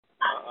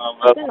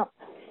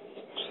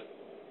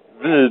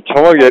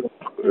чамаг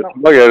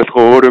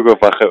ярихгүй өөрийгөө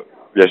бах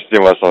ярьсан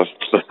юм аа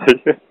сонсчихлоо.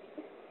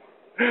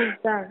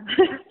 За.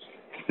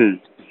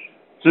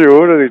 Чи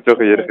өөрөө нэг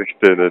жоохон ярих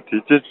хэрэгтэй нэ.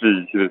 Тийчээс би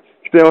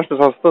гэтээ ямар ч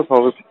сонстоо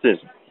сонсогдчих.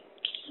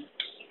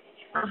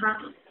 Аха.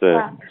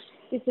 За.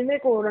 Тиймээ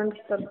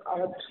өөрөндөө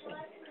аваад.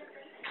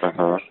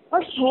 Аха.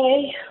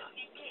 Окей.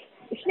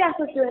 Ихний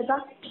асуулт юу вэ?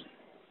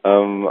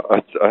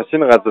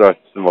 Шинэ газар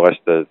очсон байгаа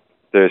шүү дээ.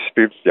 Тэгээ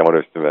сэтгэл ямар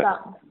байсан бэ?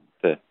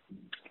 Тий.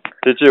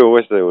 Чи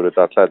угаасаа өөрөө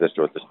дадлаад ярьж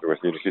болно шүү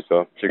дээ.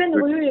 Ерөнхийдөө. Тэгээ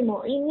юу юм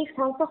уу? Энийг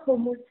сонсох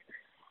хүмүүс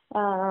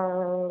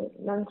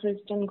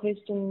non-Christian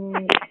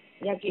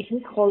яг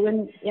ихэнх хувь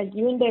нь яг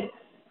юун дээр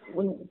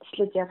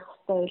үндэслэж явах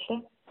хэрэгтэй байлаа.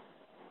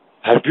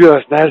 Харин би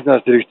бас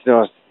найзнаас хэрэгцээ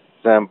бас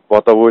сайн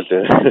бодоогүй л.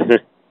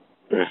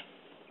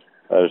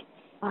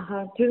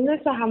 Аха,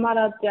 тэрнээс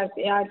хамаарат яг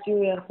яаж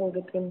юу ярих уу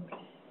гэдэг нь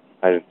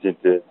харин тийм.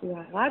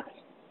 Яагаад?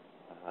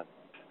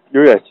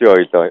 Юу яач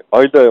ойлоо.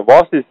 Ойлоо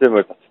босс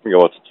хийсэмээр татсан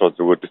яваад чуу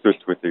зүгээр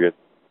төсөөлчихгүй тэгээд.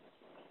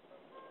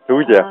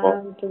 Тэгвэл яах вэ?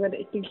 Зүгээр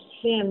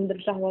итгэлийн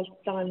амьдралаа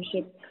хуваалцах байгаа юм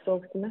шиг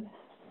суугдана.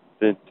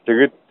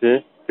 Тэгээд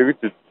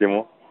үст юм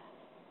уу?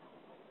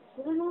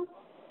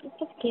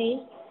 It's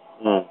okay.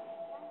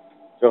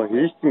 Жоо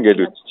хийсэн гэж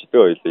үчтэй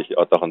ойлоо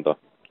одоохондоо.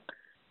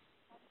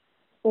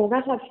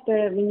 Угаасаа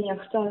гэхдээ миний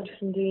явцсан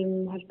гэсэн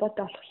тийм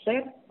холбоотой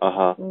болохоор.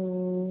 Аха.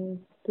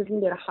 Тэрэн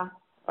дээр аха.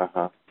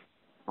 Аха.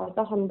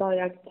 Одоохондоо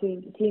яг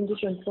тийм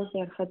жиш өнцгөөс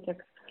ярихад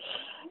яг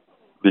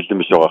бэлэн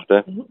биш байгаа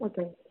хэ?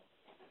 Окей.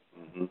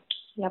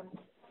 Яп.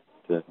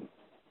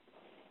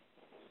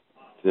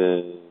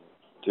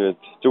 Тэгээд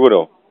зүгээр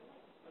үү?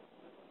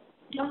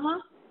 Аха.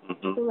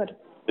 Зүгээр.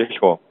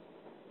 Эхлэх үү?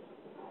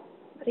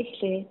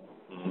 Эхлэе.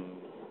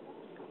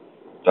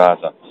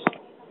 За.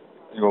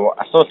 Юу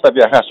асуултаа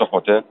би ахаа асуух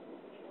уу те?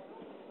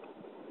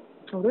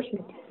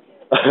 Өөрөөр.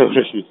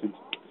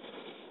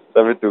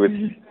 Тамид үгүй.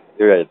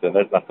 Юу яа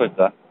даа асууж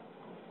за.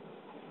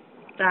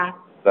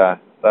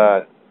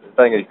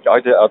 За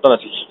ингэ одоо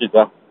нас хийх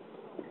за.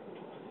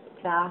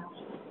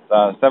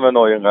 За сайн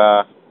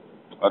Uyanga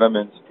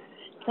оройн.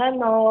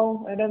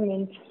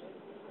 Оройн.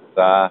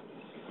 За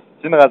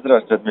шинэ газар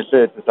очиод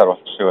нэлээд сар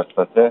болчих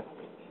боллоо тий.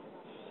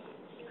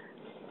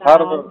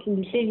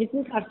 Нэлээд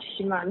хэдэн сар жиш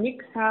юм аа? 1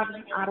 сар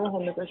 10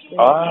 хоног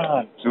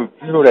байна. Зүг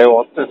юу яа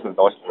удсан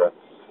доошлоо.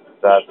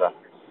 За.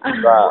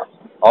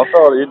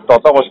 Одоо энэ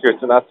 7 гош гэж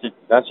наад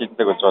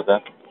шийддэг болж байгаа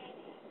тий.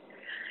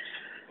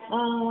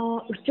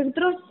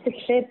 Өчигдрөөс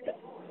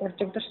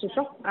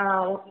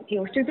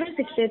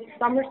эхлээд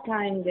summer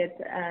time гэдэг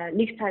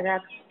 1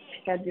 цагаар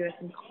дахиад юу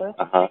байсан гэхгүй юу?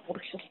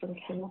 Урагшилсан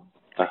гэх юм уу?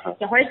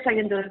 Тэгээ 2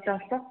 цагийн дөрөвдөө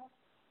болсон.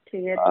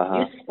 Тэгээд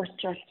 9:30 болж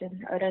байна.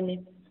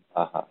 Оройн.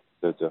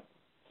 Зөө.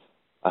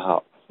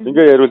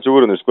 Ингээ ярил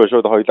зүгээр нь эсвэл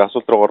шууд хоёул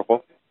асуулт руу орох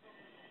уу?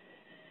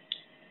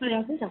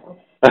 Яасан жаа.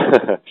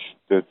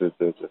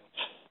 Зөө.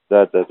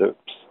 За.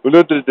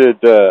 Өнөөдөр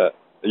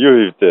юу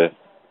хийвдээ?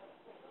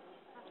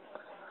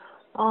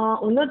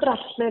 Өнөөдөр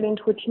болохоор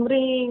энэ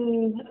хөдөлмөрийн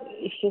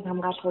эхлэл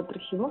хамгаалах өдөр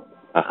гэх юм уу?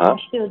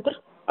 Амралтын өдөр.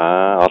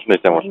 Олон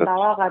нийтийн амралт.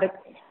 Даваа гараг.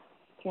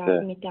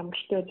 Олон нийтийн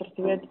амралтын өдөр.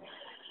 Тэгээд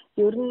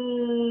ер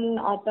нь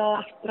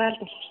одоо Австрал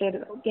болохоор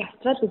би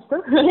Австрал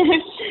үзсэн.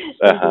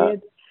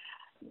 Тэгээд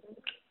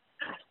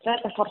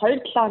Австрал болохоор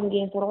 2-7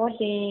 хоногийн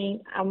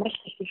сургуулийн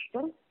амралт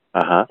эхэлсэн.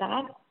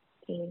 За.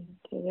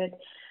 Тэгээд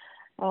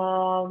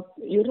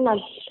ер нь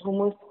аль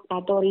хүмүүс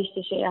гадуур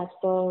ийшээ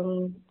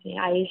явсан,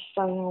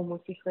 аялсан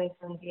хүмүүс их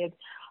байсан. Тэгээд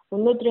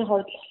өнөөдрийн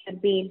хувьд болохоор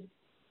би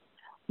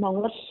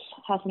Монгол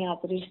хаалны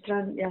газар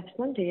ресторан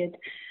явсан. Тэгээд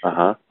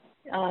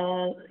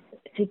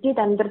Сиднейд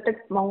амьдардаг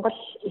Монгол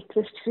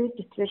итгэгч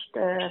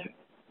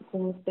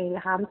хүмүүстэй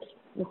хамт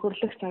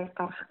нөхөрлөх цаг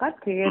гаргах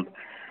гээд тэгээд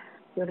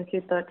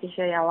ерөнхийдөө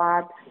тийшээ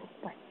яваад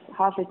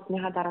хоол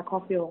идснийхаа дараа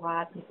кофе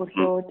уугаад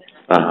нөхөрлөөд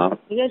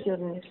тэгээд ер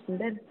нь ирсэн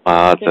байна.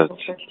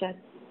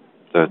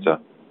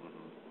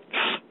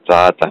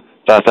 За.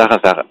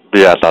 Сайхан би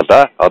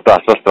ялаа. Одоо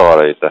асуулт руу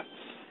оръё да.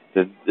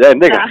 Яа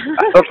нэг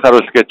асуулт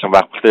харуулах гэж юм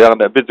байхгүй. Яг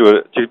би зүгээр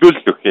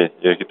чиглүүлэл өгөх юм.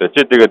 Яг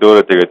чи тэгээд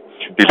өөрөө тэгээд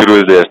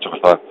дэлгэрүүлээ ярьж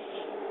байгаа.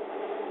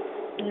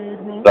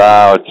 За,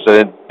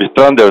 очсон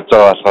бетонд явж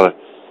байгаа болохоор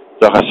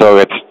жоохон шоу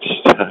гэдэг.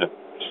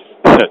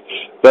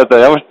 За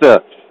ямар ч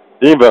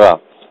юм байгаа.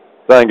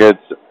 За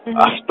ингээд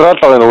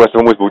Австралийн угаас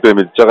хүмүүс бүгдээ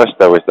мэдж байгаа шүү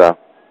дээ угаасаа.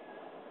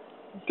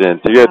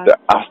 Тэгээд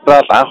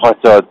Австрал анх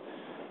очоод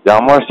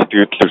ямар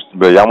сэтгэл төрсөн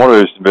бэ? Ямар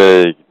байсан бэ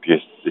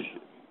гэдгээс.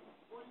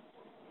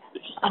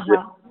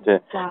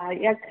 За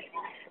яг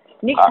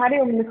 1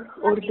 сарын өмнөх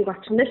өөрлөг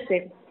очихноо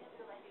шүү.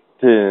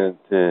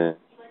 Тий.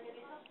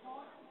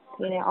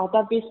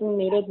 Одоо би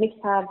шинэ ирээд 1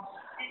 сар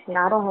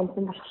 10 хоног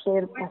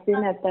болохоор бас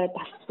энэ одоо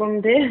тассан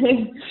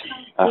дээ.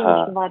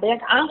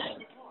 Яг анх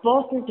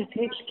буусан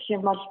сэтгэл гэх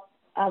юм бол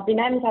би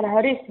 8 сарын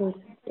 29-нд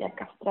яг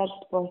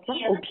Австралид буусан.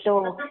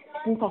 Өглөө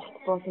 9 цагт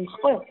буусан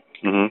байхгүй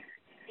юу?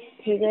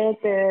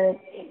 Тэгээд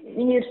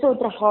энэ ерсөн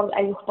өдөр болохоор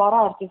аюух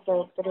бороо орж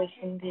ирсэн өдөр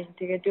байсан.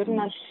 Тэгээд ер нь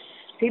бол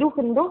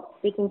тэрүүхэндөө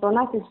бид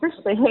дунаас ирсэн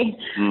шүү дээ.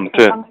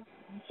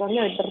 Зуны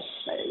өдөр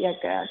яг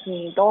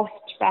тийм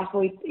дуусч байх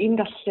үед энд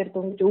болохоор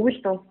дөнгөж өвөл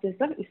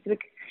дууссан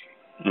эсрэг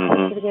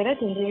эсрэгээрээ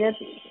тэгээд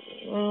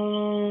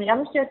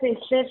ямар ч юм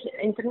ихлээр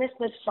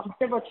интернэшнл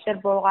сонгоцтой бодлоор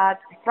буугаад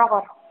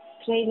метрогоор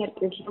трейнер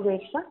гэлгүй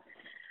байсан.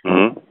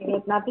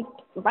 Тэгээд надад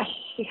маш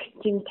их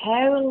тийм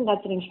тайван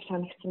газар юм шиг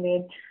санагдсан.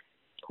 Тэгээд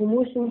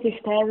хүмүүс нь их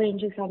тайван юм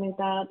шиг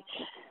санагдаад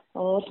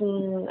уул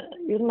нь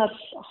ер нь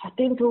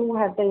хотын төвийн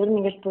хавьда ер нь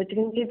ингэж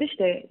бүдгэн гэдэг шүү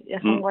дээ.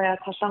 Ясангуяа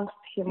Солонгос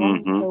гэх юм уу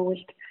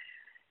төвөлд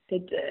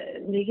тэгээд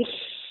нэг л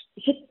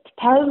хэд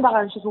тайван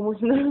байгаа юм шиг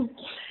хүмүүс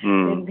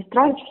нь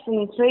метро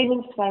гэсэн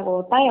трейнинг цаг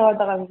удаа яваад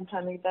байгаа юм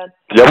санагдаад.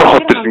 Ямар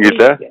хот гэсэн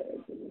гэлээ?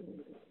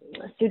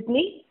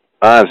 Сидней.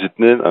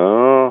 Сидней.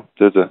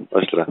 Зөө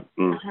уушлаа.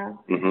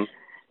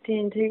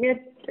 Тийм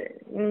тэгээд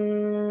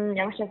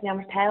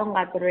ямар тайван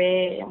газар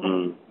вэ?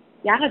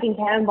 Яагаад энэ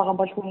тайван байгаа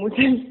бол хүмүүс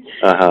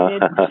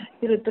тэгээд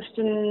тэр өдөр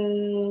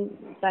чинь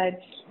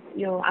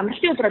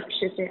амралтын өдөр биш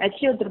үү?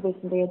 Ажлын өдөр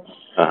байсан. Тэгээд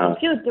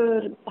ажлын өдөр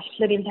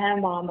болохоор энэ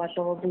тайван байгаа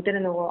болов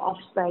бүгдээ нөгөө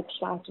офс байж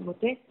байгаа ч юм уу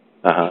тий.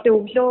 Тэгээд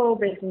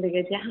өглөө байсан.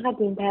 Тэгээд яагаад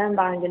энэ тайван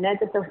байгаа ингэ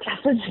найдад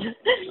асууж.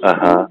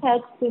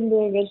 Хайцсан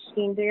тэгээд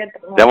тэгээд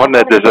ямар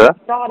найдаа?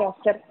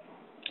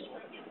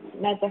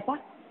 Найдаа?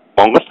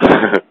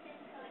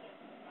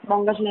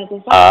 Монгол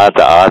найдаа.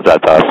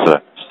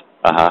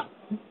 За.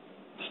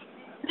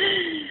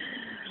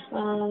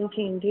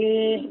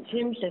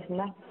 Тийм л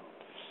байна.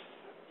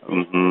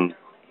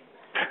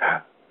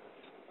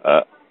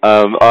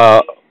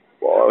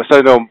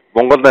 Сайн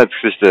Монгол найз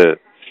гэсэн шүү дээ.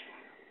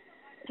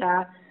 За.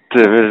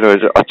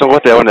 Тэгээд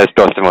очингууд ямар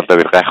найзтай болсон юм бол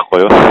би гайхгүй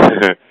юу?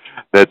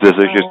 Найзаас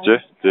ихэрч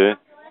тий.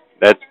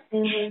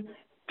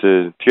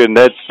 Тэгэхээр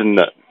найз нь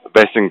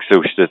байсан гэсэн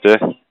үг шүү дээ тий.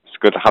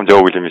 Эсвэл хамт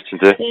яваг юм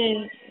чинь тий.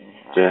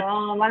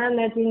 Манай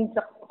найз нь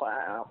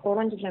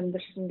 3 жил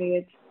амьдэрсэн.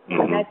 Тэгээд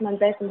найз маань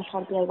байсан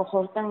болохоор би айгу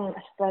хурдан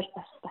астрал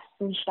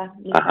бассан л та.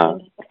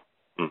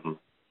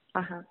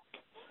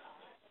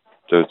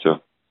 Зөө.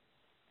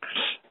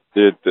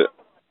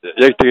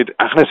 Тэгээд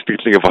анхны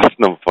сэтгэл ингээ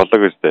болсон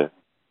болоог үстэй.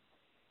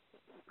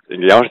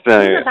 Ямар ч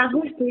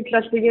анхны сэтгэл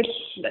бол тэгэл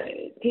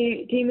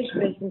тийм л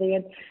байсан.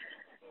 Тэгээд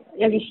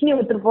яг ихний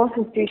өдөр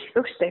буусан сэтгэл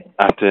шүү дээ.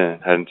 Тийм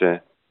харин тийм.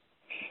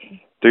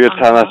 Тэгээд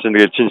цаанаас чинь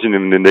тэгээд чин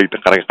нэг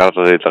гараг гараад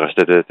байгаа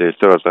шүү дээ. Тэгээд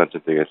элдэр болгоо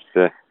чинь тэгээд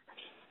тий.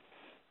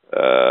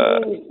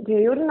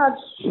 Тэгээд ер нь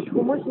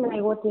хүмүүс нэг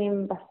айгуу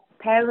тийм бас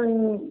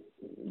тайван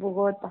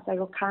бөгөөд бас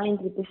айгуу kind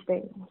гэдэг шүү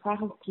дээ.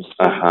 Сайхан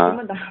хэлсэн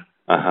юм да.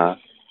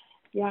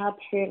 Яа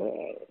тэгэхээр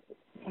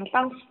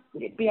Солонгос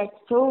би яг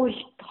Сөүл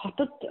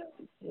хотод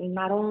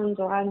 16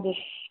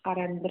 жил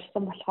гараа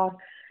амьдэрсэн болохоор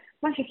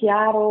маш их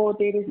яаруу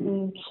дээрээс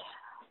нь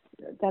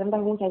заримдаа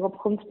хүмүүс айгуу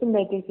бухимдсан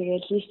байдаг.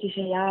 Тэгээд лиш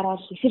тийшээ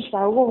яарал ихэл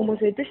завгүй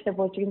хүмүүс байдаг шүү дээ.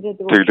 Буужигнээ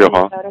тэгээд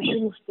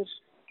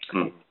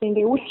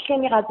ингээд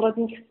үйлчлэгээний газрууд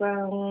нь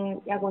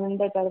гэсэн яг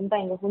үнэндээ заримдаа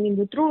ингээд хүний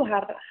нүд рүү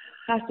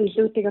хаас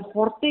илүүтэйгээр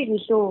хурдыг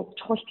илүү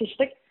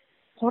чухалчилдаг.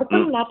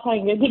 Хурдан наадхаа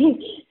ингээд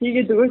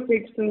хийгээд өгөөсэй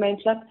гэсэн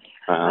байдлаар.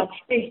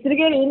 Гэхдээ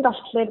эсрэгээр энд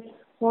болохоор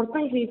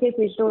хурдан хийхээс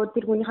илүү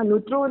тэр хүнийхээ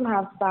нүд рүү нь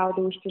хавцаад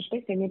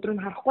үйлчлдэг. Тэгээд нүд рүү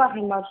нь харахгүй байх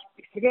юм бол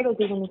эсрэгээр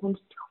тэр хүний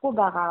хүндэтгэхгүй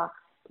байгаа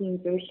тийм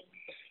зүйл.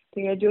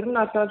 Тэгээд ер нь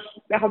одоо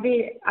яг би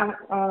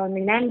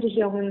нэг 8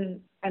 жилийн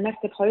өмнө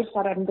Америкт 2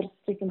 сар амьдарч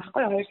байсан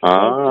байхгүй 2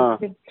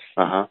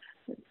 сар.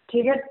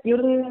 Тэгээд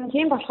ер нь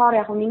тийм болохоор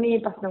яг миний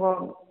бас нөгөө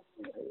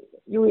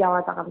юу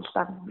яваад байгаа юм л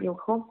та. Юу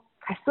гэх вэ?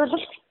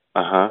 Асуулт.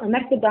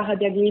 Америкт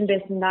байхад яг юм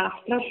байсан да.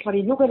 Австрали болохоор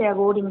юугаар яг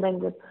өөр юм байна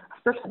гэдэг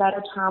асуулт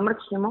дараач амар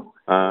гэх юм уу?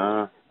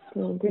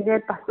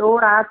 Тэгээд бас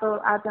өөр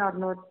Азийн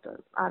орнууд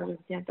одоо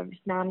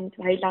Вьетнам,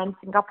 Таиланд,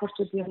 Сингапур ч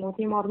гэх юм уу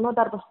тийм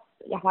орнуудаар бас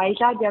яг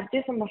аялаад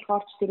явдсан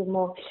болохоор ч тэр юм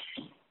уу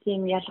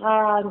тийм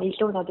ялгаа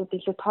илүү надад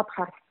илүү тод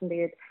харагдсан.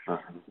 Тэгээд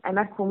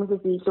Америк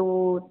хүмүүсээс илүү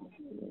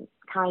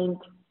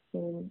kind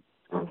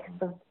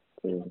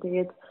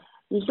тэгээд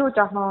илүү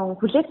жоохон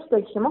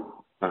хүлээцтэй гэх юм уу?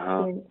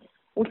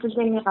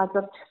 Үйлчлэгээний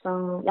газар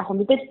гэсэн яг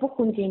мэдээж бүх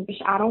хүн тийм биш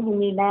 10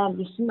 хүний 8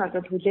 9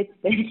 надад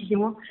хүлээцтэй гэх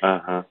юм уу?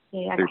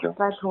 Яг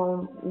австрал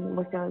хүн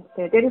хүмүүс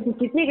дээрээс нь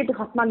Сидней гэдэг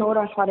хот маань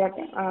өөрөө болохоор яг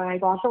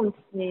айгүй олон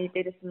үндэсний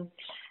дээрээс нь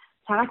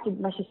цагаач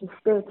маш их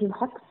өстэй тийм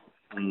хот.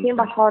 Тийм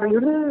болохоор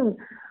ер нь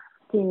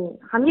тийм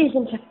хамгийн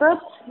их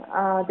хятад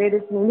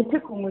дээрээс нь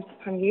үнэтэй хүмүүс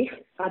хамгийн их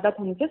гадаад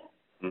хүмүүсээс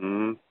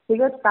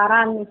тэгээд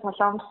дараа нь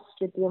Солонгос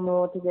гэдэг юм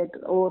уу тэгээд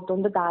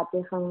дундад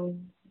Азийн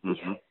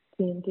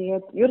тийм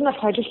тэгээд ер нь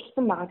бол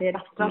холилдсон байгаа. Тэгээд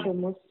австрал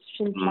хүмүүс,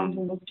 шинэ зеланд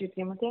хүмүүс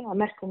гэдэг юм уу тийм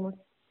Америк хүмүүс.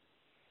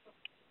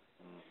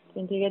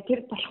 Тэгээд тэр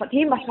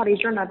болохоор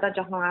илүү надад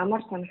жоохон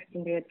амар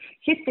санагдсан. Тэгээд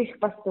хэд их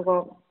бас нөгөө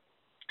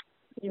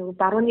юу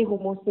барууны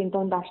хүмүүсийн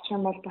дунд орчих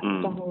юм бол бас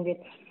жоохон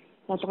ингээд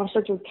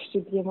ялгаршиж үзчих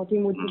гэдэг юм уу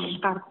тийм үйл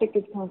гардаг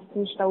гэж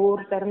сонссон л да.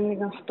 Өөр зарим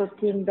нэгэн хотууд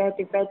тийм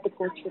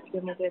байдаггүй ч гэдэг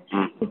юм уу. Тэгээд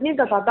бидний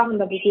бол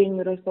одоохондоо бид энэ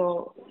өрөөсөө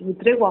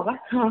мэдрэг байгаа.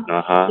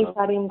 Тэр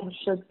сарын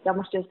туршид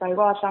ямар ч байсан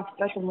айгаа олон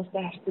австрал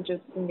хүмүүстэй харьцаж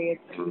үзсэн.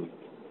 Тэгээд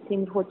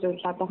тиймэрхүү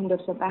зүйл одоохондоо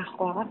өрөөсөө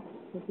байхгүй байгаа.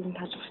 Тэгээд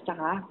талархаж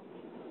байгаа.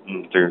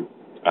 Тэгээд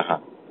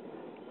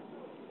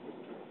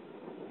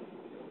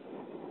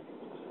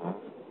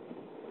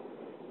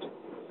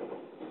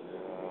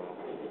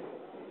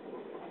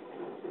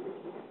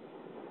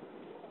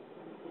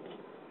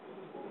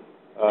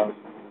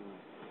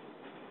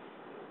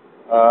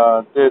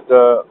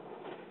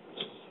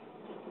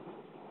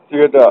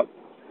тэгээд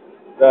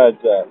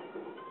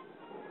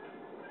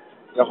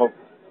яг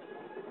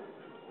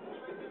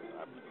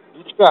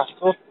бидний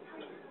асуулт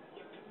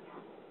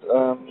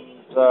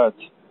за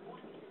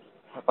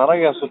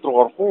дараагийн асуулт руу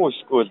орох уу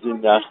эсвэл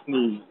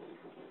энэ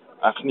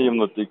анхны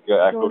юмнуудыг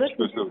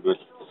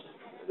хөвчлүүлвэл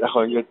яг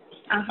ингээд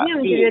анхны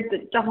юм тэгээд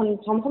жоохон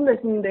цомхон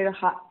байсан дээр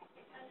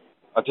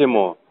тийм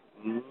үү.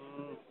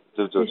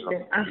 Зөв.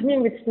 Анхны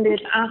юм гэсэн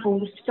тэгээд анх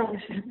өнгөрч байгаа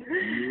шээ.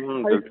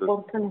 Хоёр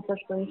гурван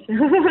насаас байна шээ.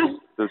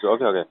 Зөв.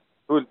 Окей.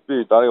 Тэгвэл би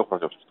дараагийн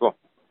ухраж авчихгүй.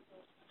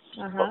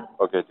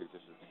 Окей.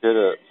 Тэгэхээр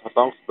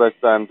солонгос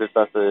байсан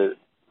амьдтаас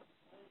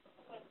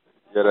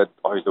яриад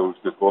ойлоо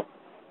үзчихгүй.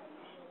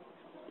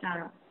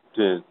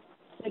 Тийм.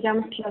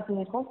 Ямар класс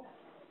нэрх вэ?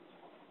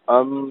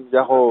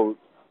 Яг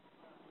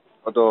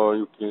одоо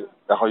юу гэх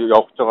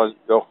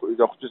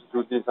явах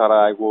зүйлийн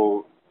сараа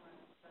айгу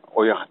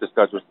оюун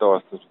хатастаж үлдээ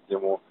болсон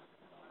юм уу?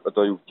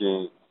 Одоо юу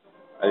гэх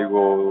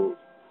айгу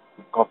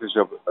кофе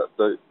шоп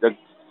одоо яг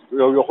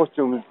явах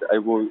юм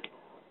айгу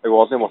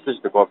олон юм болсон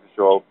шүү дээ кофе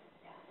шоп.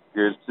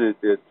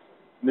 Тэгээд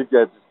нэг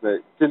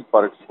яажсан тийм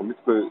бараг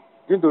мэдгүй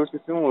гинт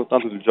өөрчлөсөн юм уу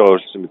тань төлж байгаа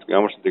өөрчлөсөн мэдгүй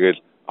ямар ч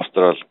тэгэл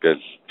австрал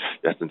гээл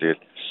яасан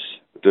тэгэл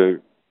одоо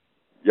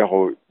яг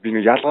би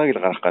нэг ялгааг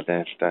л гаргах гэдэг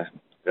юм л та.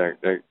 Яг.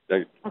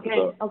 Окей.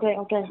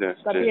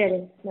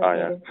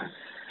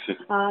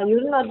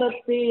 Ер нь бол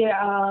би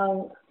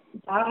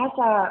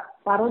багасаа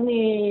барууны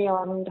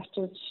оронд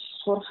очиж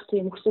сурах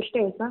тийм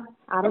хүсэлтэй байсан.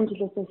 10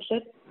 жилээс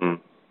эхлээд.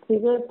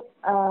 Тэгээд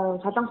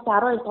солонгост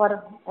 12 дугаар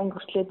анги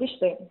хүртлээд шүү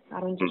дээ.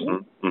 10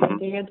 жил.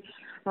 Тэгээд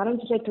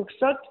 10 жилээ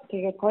төгсөөд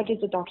тэгээд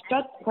коллежид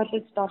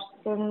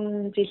орсон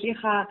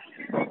жилийнхаа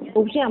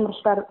өвлийн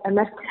амралтаар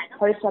Америк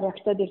 2 сар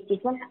явцад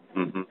ирсэн.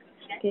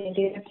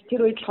 Тэгээд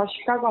тэр үед болохоор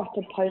Шикаго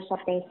хотод 2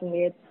 сар байсан.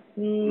 Тэгээд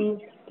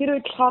тэр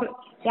үед болохоор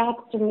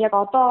яг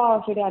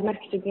одоо хэрэг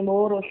Америк гэдэг юм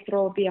өөр улс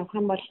руу би явах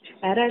юм бол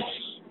арай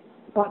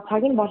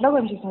цаг нь болоогүй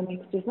юм шиг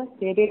санагдчихсан.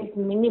 Тэгээд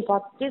миний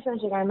бодож байсан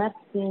шиг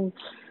Америкийн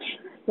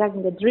яг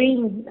ингээд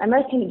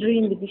American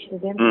dream гэдэг шиг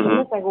тийм.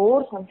 Тэрнээс яг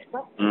өөр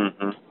санагдсан.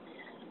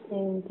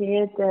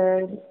 Тэгээд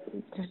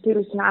тэр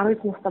үеийн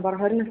 19 настай баг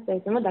 20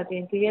 настай байсан юм да.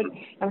 Тэгээд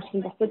ямар ч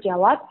юм буцаж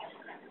яваад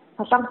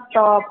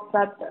солонгостоо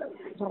буцаад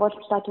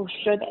сургуультай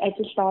төгсөөд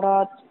ажилд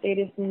ороод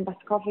дээрээс нь бас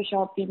кофе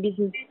шопын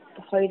бизнес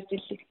 2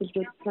 жил эхэлж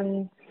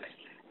үзсэн.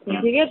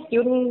 Тэгээд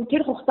ер нь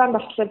тэр хугацаанд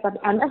болохоор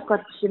Америк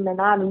орчих юм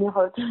байна. Миний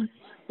хувьд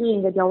би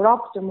ингээд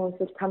Европ ч юм уу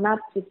эсвэл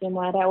Канада гэдэг юм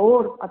арай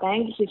өөр одоо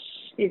англи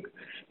хэлийг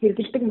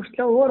хэрэглэдэг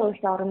мөртлөө өөр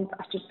улсын оронд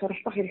очиж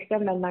суралцах хэрэгтэй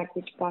байна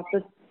гэж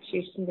бодож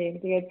шийдсэн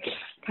дээ. Тэгээд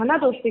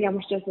Канада улсыг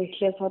ямар ч байсан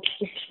эхлээд судалж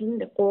эхэлсэн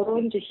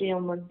 3 жилийн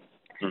өмнө.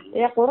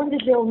 Яг 3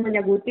 жилийн өмнө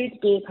яг үдээд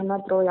би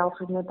Канада руу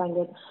явах юмудаа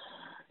ингээд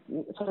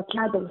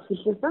судлаад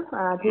эхэлсэн.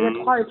 Тэгээд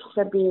тухайн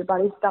үед би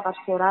баристагаар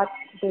сураад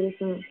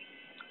дээрээс нь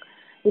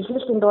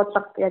Илэрхийллийн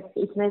дуудлага яг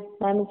эзнээс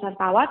 8 сард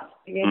аваад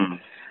тэгээд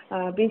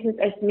business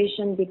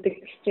admission гэдэг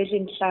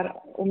хичээлийн талаар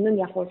өмнө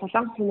нь яг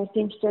солонгос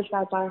хүмүүсийн хичээл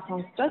зааж байгааг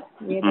сонсчод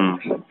тэгээд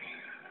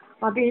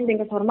би энд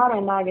ингээд сурмаар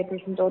байна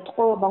гэдгийгсэн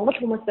дуудахгүй Монгол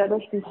хүмүүс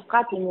зориулсан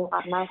тусгай тийм үү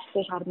гарнаа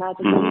хичээл гарнаа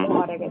гэдэг юм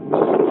гараа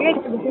тэгээд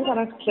бизнес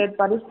хараад эхлээд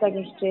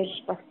баристагийн хичээл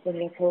бас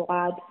ингээд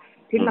суугаад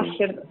тэр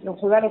нашир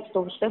хуваараад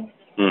дууссан.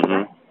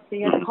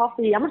 Тэгээд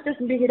кофе ямар ч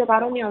байсан би хэрэг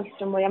 10-ны он ч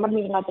юм уу ямар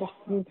нэгэн газар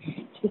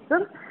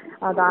очсон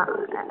одоо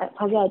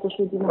цагийн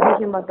ажилчид юм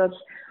хэлэх юм бодоод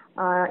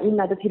энэ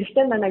надад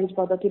хэрэгтэй байна гэж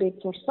бодоод тэр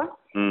үед сурсан.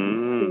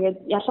 Тэгээд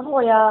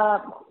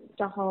ялангуяа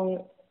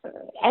жоохон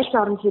аль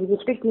оронд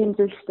хэрэгэлдэг тийм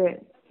зүйлтэй.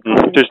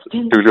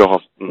 Тэглээ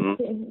хаа.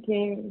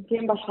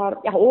 Тийм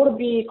болохоор яг өөр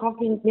би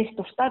кофенд нэг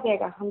дуртай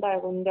яг анхандаа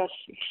яг үндэ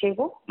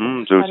эхлэегүй.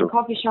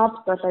 Кофе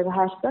шоп бол яг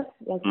хайртай.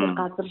 Яг тэр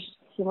газар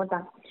юм уу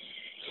да.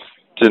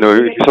 Тийм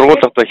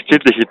сургуулиудаа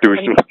хичээлээ хийдэг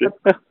байсан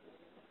үү?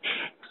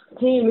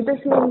 Тийм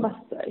мэдээсээ бас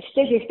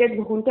хичээл хийхдээ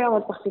хүнтэй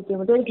уулзах гэдэг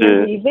юм.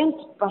 Тэгээд ивент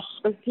бас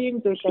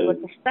тийм зүйлээ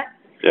бодчихсан.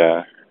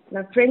 Яа.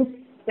 На friends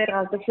дээр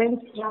гардаг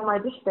friends drama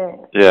гэжтэй.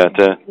 Яа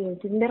тийм.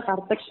 Тэндээр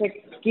гардаг шиг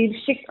гэр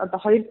шиг одоо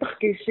хоёр дахь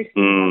гэр шиг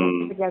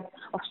яг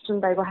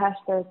орчинд айгу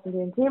хайртай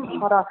байсан. Тийм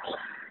болохоор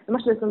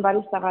ямар ч байсан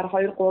баристагаар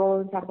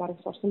 2-3 сар бараг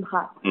сурсан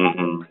баха.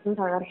 Тийм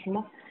цагаар юм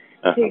уу.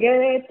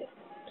 Тэгээд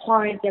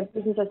тухайн яг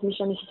business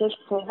admission хичээл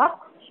суугаад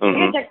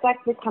тэгээд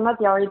яг Канад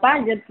явъя да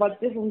гэж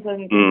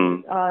бодсон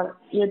юм.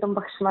 Ядам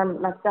багш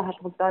маань надтай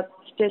холбогдоод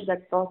хичээл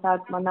яг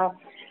дуусаад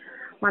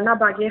манай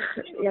багийнх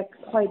яг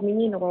хоёр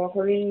миний нөгөө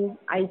хувийн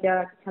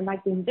айда санааг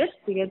дэмжиж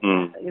тэгээд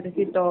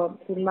ерөнхийдөө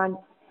тэр маань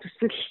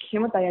төсөл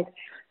юм да яг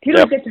тэр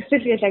үедээ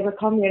төсөл гэж айгу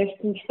том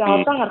яриадсан. Гэхдээ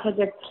одоо харахад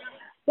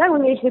яг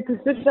үнэхээр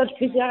төсөл бол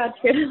биш яагаад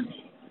тэгэхээр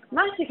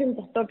маш их юм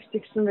дотоо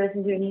бичсэн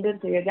байсан юм дээр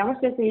тэгээд ямар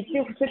ч байсан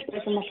эдийн хүсэл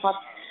байсан болохоор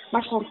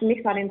маш хурдан нэг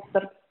сарын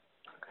дотор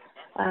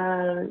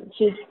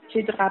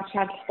шийдвэр гаргах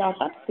шаардлагатай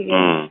болоод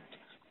тэгээд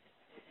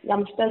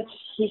ямар ч тач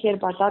хийхээр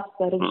болоод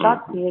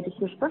зориглоод тэгээд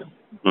ихэлсэн.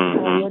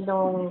 Тэгээд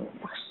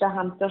багштай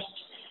хамтарч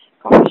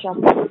coffee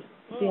shop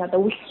би одоо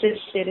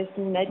үйлчлэл дээрээс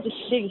нь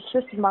ажиллалыг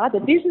ихлүүлсэн байгаа.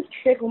 Тэгээ бизнес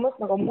гэхээр хүмүүс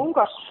нөгөө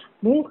мөнгө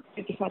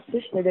гэж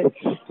бодсон шүү дээ.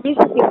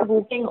 Бизнес гэдэг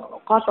үгийн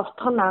гол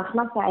утга нь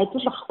анхнаасаа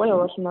ажил байхгүй юу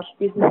бол нь бол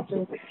бизнес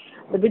чинь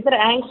бид нар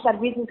англиар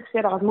бизнес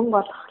гэхээр мөнгө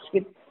олох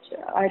гэж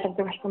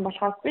ойлгодог болсон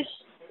болохоос биш.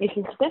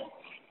 Ихэнхдээ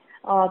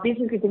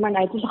бизнес гэдэг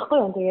маань ажил байхгүй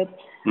юу. Тэгээд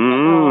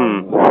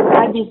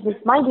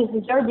my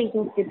business, your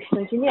business гэдэг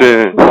чинь чиний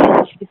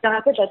ажил гэж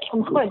байгаа гэж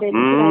ойлгох байхгүй юу. Тэгээд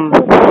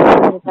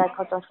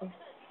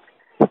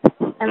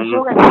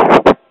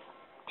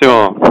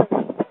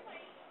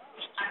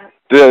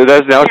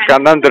That's now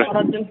Scandinander.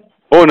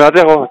 Oh,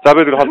 надад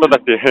забыг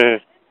холдуулаад тий.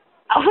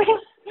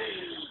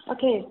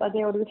 Окей,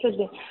 одоо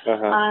үргэлжлүүлээ.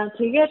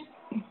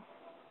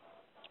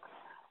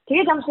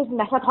 Тэгээд амжилтанд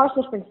дахиад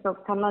хойшлуулсан гэсэн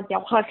санаад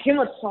явхаар хэм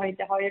болсон үед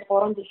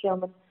 2-3 жилийн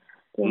өмнө.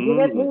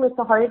 Тэгээд нэг мэт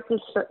 2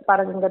 жил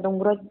бараг ингээд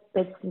өнгөрөөд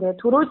байсан.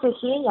 Түрүү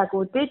жилийн яг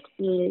үдээд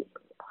би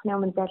бохны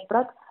өмнө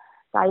залбираад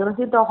за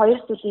ерөнхийдөө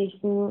 2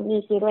 жилийн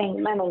нэрээ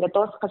маань ингээд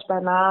дуусгах гэж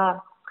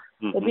байна.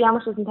 Тэгээд би ямар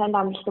ч үсэн танд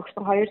амжилт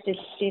өгсөн 2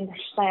 жилийн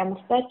туршдаа ямар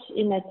ч тач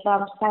энэ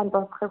ажлаа сайн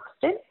дуусгахыг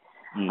хүсэж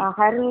байна.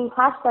 Харин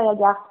цаашдаа яг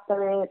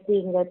яахтай би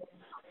ингээд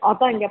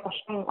одоо ингээд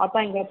болсон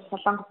одоо ингээд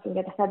солонгос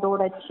ингээд дахиад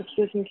өөр ажил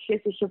эхлүүлсэн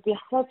гэхээс илүү би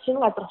хасаад шинэ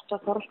газар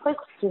очиж суралцахыг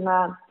хүсэж байна.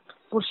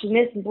 Бүр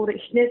шинээс нь бүр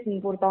эхнээс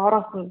нь бүр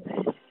доороос нь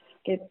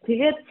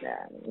тэгээд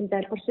энэ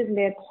залбирсан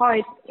тэгээд тухайн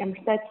үед ямар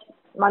ч тач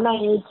манай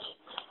ээж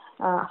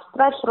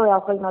Австрали руу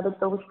явахыг надад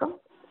өгсөн.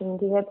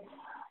 Тэгээд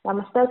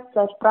ямар ч тач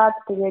залбираад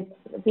тэгээд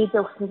виз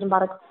өгсөн чинь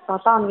бараг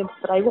 7 хоногийн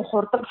дотор айгүй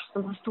хурдан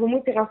гэрсэн.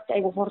 Хүмүүсийн гавч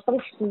айгүй хурдан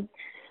гэрсэн.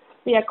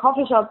 Би яг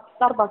coffee shop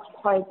Starbucks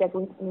тухайд яг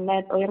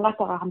найз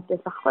уянгатайгаа хамт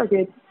байсан байхгүй.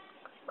 Тэгээд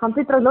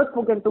компьютер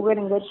ноутбукээр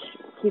зүгээр ингээд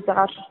хийж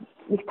байгаа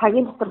нэг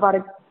цагийн дотор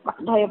бараг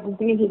багтаа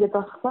бүгдийг хийгээд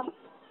дуусгасан.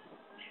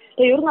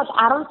 Тэгээ ер нь бол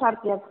 10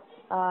 сард яг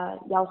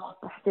явах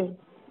гэсэн.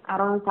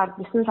 10 сард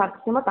 9 сард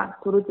гэх юм уу та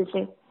түрүү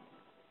жилийн.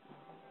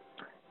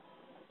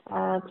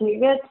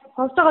 Тэгээд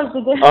сонсогоо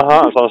зүгээс.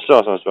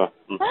 Сонсоо.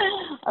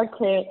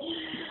 Окей.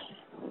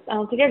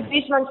 Тэгээд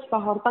бишманч ба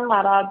хордон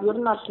гараад ер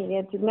нь бол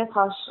тэгээд тэрнээс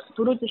хойш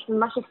түрүү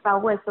жилд маш их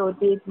давгүй байсан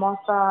үдээд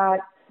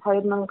Моса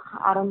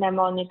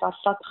 2018 оны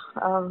 7 дахь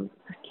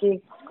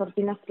төслийг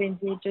координаторын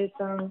хийж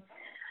байсан.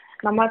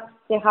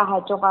 Намаатынхаа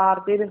хажуугаар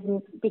дээрээс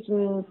нь би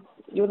чинь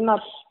ер нь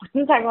бол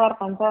бүтэн цагаар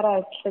ганцаараа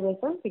ажилладаг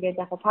байсан.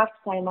 Тэгээд яг part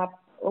time-аар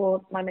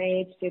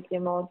манай ээж гэдэг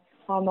юм уу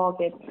хоноо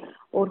гэдэг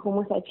өөр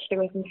хүмүүс ажилладаг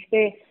байсан.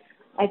 Гэхдээ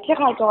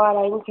ажлынхаа хажуугаар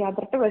аягүй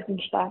ядардаг байсан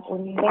л та.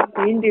 Үнэндээ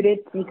энэ дээрээ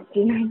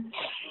мэдчихэв.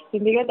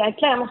 Тэгээд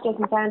ажлаа ямар ч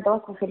байсан сайн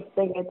дуусгах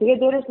хэрэгтэй гэх.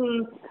 Тэгээд дээрээс нь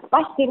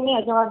бас тэрний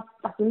хажуугаар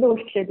бас өндөө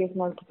үйлчлээд байсан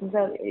бол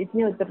тэгсээ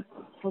эдний өдөр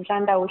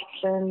Улаандаа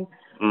үйлчлэн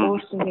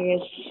өөрсөн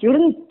тэгээд ер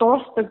нь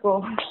дуустдаггүй.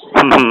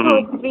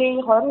 Би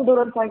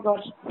 24 цаг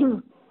бол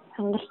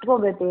хангалтгүй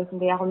байдаг байсан.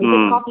 Яг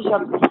мэдээ кофе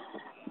шоп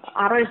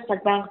 12 цаг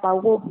байнга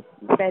давгүй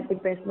байдаг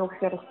байсан уу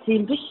гэхээр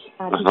тийм биш.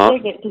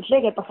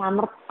 Тэглээгээ бас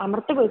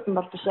амардаг байсан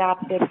бол биш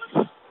яагаад гэхээр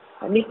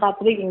нэг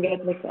газрыг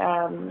ингээд нэг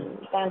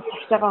дан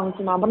цагтаагаа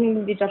хүн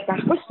амарна гэж бол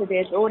байхгүй шүү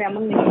дээ. Тэгээд өөр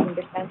ямар нэг юм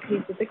ингээд дан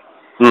хийдэг.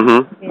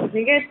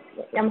 Тэгээд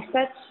ямар ч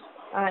тач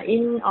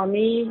энэ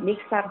оны нэг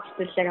сар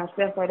хүртэл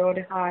албасаар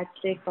өөрийнхөө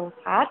ажлыг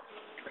дуусгаад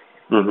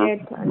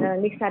тэгээд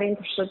нэг сарын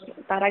туршид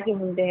дараагийн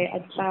хүндээ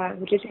ажиллаа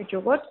хүлээлгэж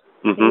өгөөд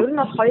ер нь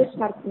бол 2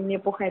 сард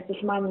миний бүх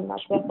ажил маань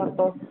албасаар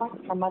дуусгаад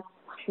намайг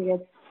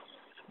тэгээд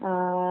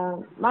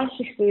маш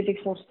их зүйлийг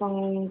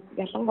сурсан.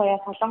 Ялангуяа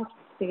солонгос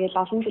тэгээд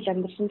олон жил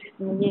амьдарсан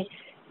гэсэн миний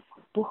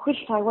бүхэл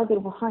цагаа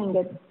дээр бухан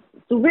ингээд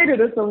зүгээр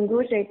өрөөсөө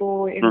өнгөрүүлээгүй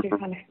юм шиг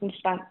санагдсан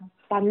л та.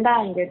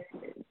 Дандаа ингээд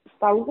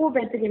давгүй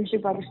байдаг юм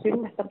шиг боловч тэр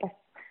нь дотор бас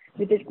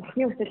мэдээж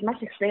бүхний үсэл маш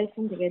их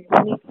байсан. Тэгээд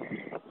миний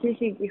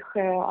хийхийг их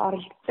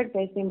оролддог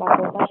байсан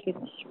болоо гэж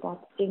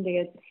бодсон.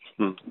 Тэгээд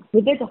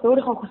мэдээж бас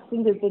өөрийнхөө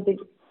хүссэн зүйлүүдийг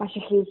маш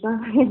их хийсэн.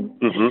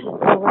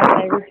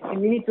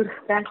 Миний зүрх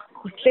банк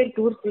хүслээр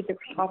дүүрж идэг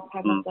болохоор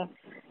цаанаа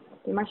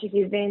маш их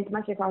ивент,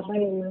 маш их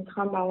олон юм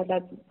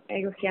хамаагаад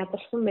айгуу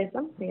ядарсан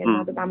байсан. Тэгээд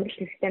надад амралт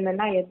хэрэгтэй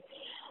байна гэд.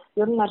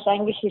 Ер нь бол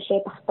англи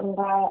хэлээ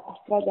багтангаа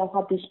Австрали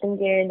явахад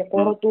бэлтэнгээ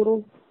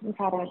 3-4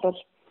 сар бол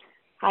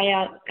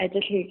хаяа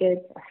ажил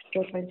хийгээд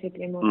орчуулгын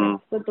гэдэг юм уу.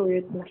 Өсөд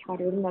үед нь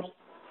болохоор ер нь бол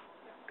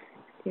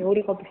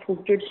өөрийгөө бас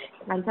хөгжүүл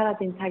ганцаараа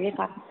тийм цагийг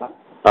гаргасан.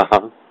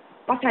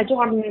 Бас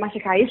хажуугаар нь маш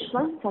их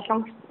аялсан.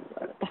 Солонгос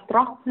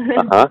дотроо.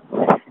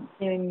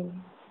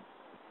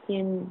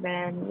 Тийм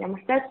байна. Ямар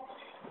ч тач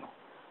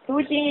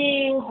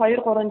сүүлийн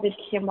 2-3 жил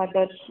гэх юм бол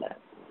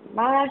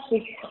маш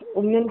их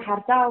өмнө нь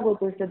хардаагүй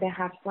зүйлсүүдээ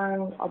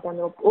харсан одоо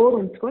нэг өөр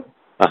өнцгөөс.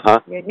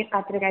 Тэгээд нэг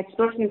газрыг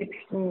ажиллуулна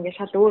гэдэг чинь ингээд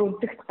шал өөр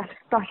өнцөгт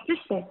гарахтай болчих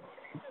шээ.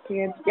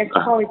 Тэгээд яг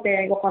тухайн үедээ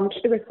айгу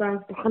гомдолдог байсан.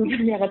 Бурхан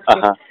яагаад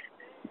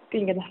би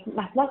ингээд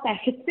наснасаа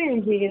хэцүү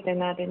юм хийгээд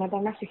байна. Тэгээд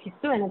надад маш их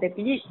хэцүү байна.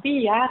 Тэгээд би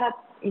яагаад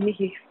энийг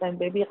хийх гэсэн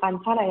бэ? Би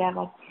ганцаараа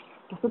яагаад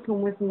бусад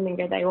хүмүүс нь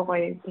ингээд айгу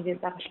гоё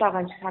тэгээд загалтай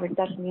байгаа юм шиг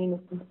харагдаад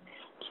нэг юм.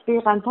 Би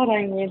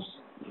ганцаараа ингээд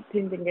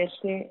тэнд ингээд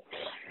тий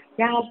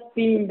яагаад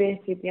би юм бэ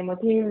гэдэг юм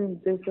уу тийм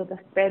зүйлүүд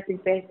бас байдаг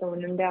байсан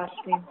үнэндээ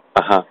алсын.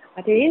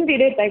 Тэгээ энэ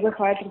дээрээ айгүй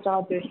ойлгож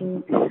байгаа зүйл нь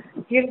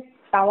тэр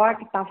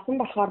давсан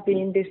болохоор би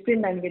энэ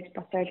дисциплин байна гэж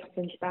бас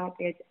ойлгосон л да.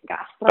 Тэгээд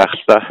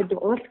австрал гэдэг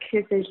улс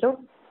гэхээсээ илүү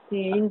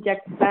тийм энд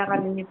яг байгаа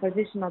миний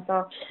позишн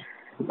одоо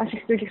маш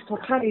их зүйлийг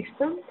сурахаар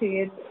ирсэн.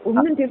 Тэгээд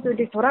өмнө нь тэр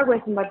зүйлийг сураагүй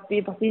байсан бол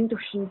би бас энэ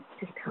төвшөнд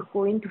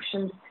сэтгэхгүй энэ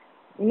төвшөнд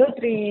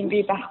өнөөдрийн би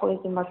байхгүй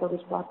юм болов уу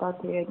гэж бодоод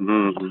тэгээд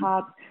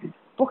хаад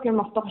бүх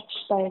юм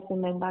автогчтой байсан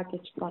байна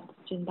гэж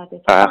бодож байна да.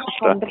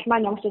 Тэгээд амьдрал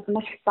маань ямар ч юм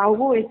маш их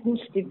завгүй байсан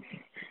л тийм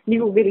нэг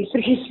үгээр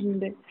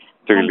илэрхийлсэн.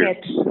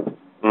 Тэгээд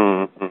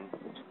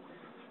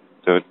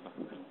Good.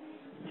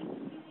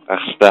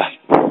 Ахтай.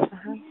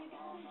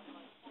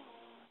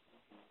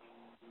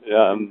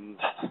 Ja,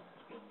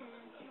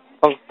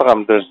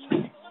 хамтдаа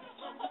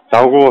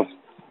давгүй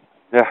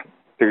яа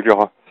тэгэл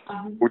яа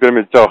бүгдээ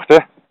мэдж байгаа бох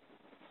тий.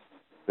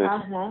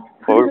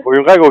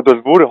 Уянгааг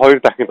бол бүр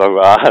 2 дахин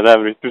давгүй аа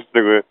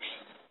мэдчихсэн.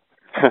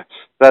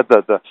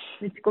 За.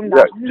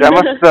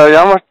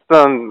 Ямар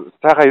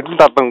сайхан эдэн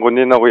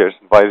талангууны нэг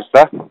ярьсан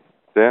баярлалаа.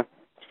 Тий.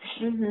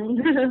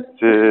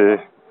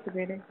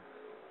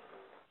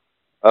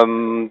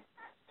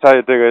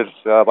 Цаа тэгэл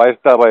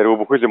баяр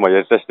бүхэл юм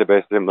ярьлаа шүү дээ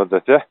байсан юм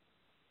даа тий.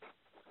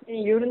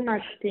 Ер нь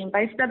бол тийм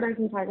баяртай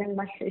байсан цаг нь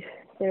маш их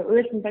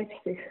уйлсан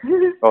байдаг.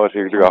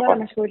 Шиглэг авах.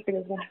 Маш хүлдэг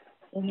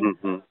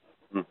байсан.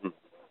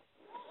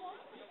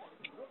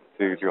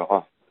 Шиглэг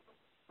авах.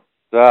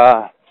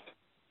 За.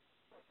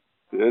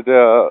 Тэгээд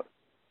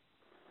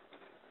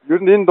ер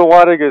нь энэ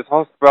дугаарыг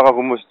сонсож байгаа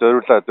хүмүүст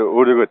зориулаад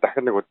өөрийгөө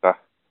дахин нэг удаа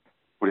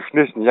бүр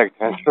эхнээс нь яг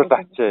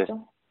танилцуулаач.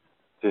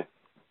 Тий.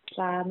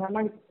 За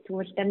намайг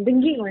тэгвэл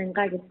Дамдангийн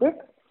Уянга гэдэг.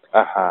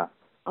 Аха.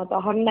 Одоо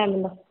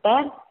 28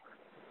 настай.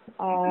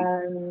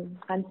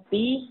 Ганц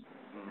би.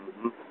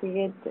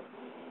 Тэгээд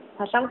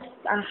Солонгост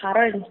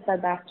 12 настай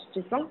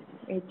байчихсан.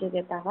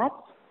 Ээжээгээ дагаад.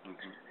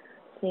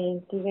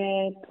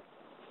 Тэгээд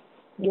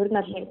ер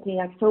нь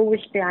яг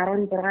сүүгүйтэй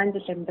 16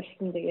 жил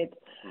амьдсан. Тэгээд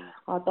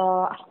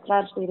одоо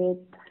Австралид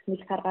ирээд нэг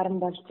сар гарсан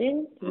болж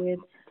байна.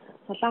 Тэгээд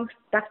Солонгост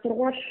баг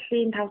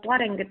сургуулийн 5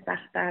 дугаар ангид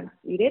байхдаа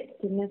ирээд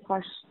тэрнээс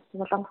хойш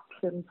Солонгост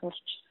төрн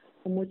сурч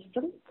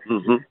хүмүүжсэн.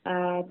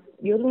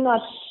 Ер нь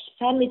бол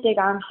сайн мэдээг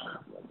анх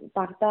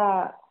багада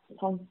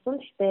сонссон.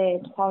 Гэхдээ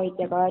тухайн үед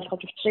яг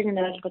ойлгож учрыг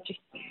нь ойлгож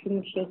ирсэн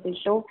гэхээс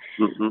илүү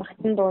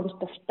магтан дуунд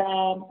дуртай,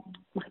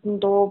 магтан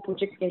дуу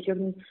бүжиг гэж ер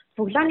нь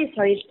цуглааны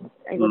соёл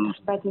айгуу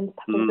дуртай тийм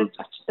татагдаж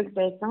очдог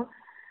байсан.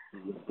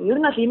 Ер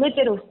нь бол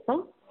имэдээр өссөн.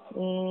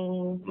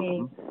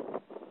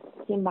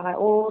 Тийм байгаа.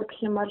 Өөр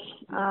гэх юм бол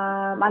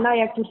манай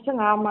яг төрсэн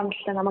аав маань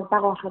л намайг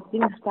дагуу хахад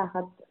энэ настай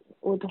хахад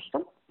үүд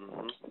болсон.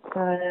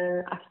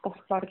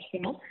 Автофор гэх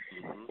юм уу.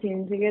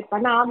 Тийм тэгээд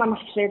манай аав маань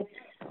болохоор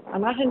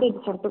анагаахын дэд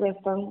сурдаг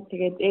байсан.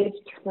 Тэгээд ээж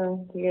гэсэн.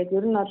 Тэгээд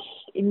ер нь бол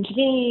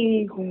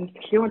эмнэлгийн хүн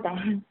гэх юм да.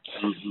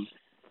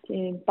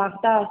 Тийм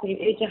багтаа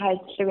ээжийн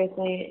хайдлаг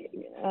байсан.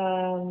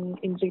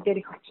 Эмнэлэг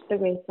дээр их очдог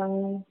байсан.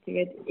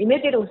 Тэгээд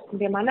имэдээр өссөн.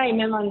 Тэгээд манай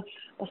эмээ маань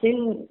бас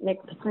энэ нэг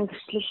бяцхан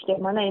гэрчлэлтэй.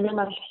 Манай эмээ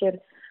маань болохоор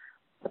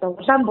одоо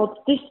улаан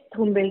буддист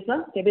хүн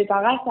байсан. Тэгээд би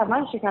багаасаа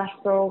маш их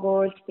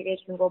асуугуул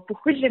тэгээд нөгөө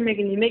бүхэл юмыг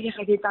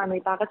нэмэгийнхаа хийдэг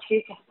амыг дагаж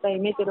хийх хэрэгтэй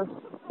эмээ дээр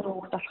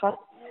өгөх болохоор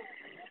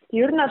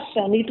ер нь бол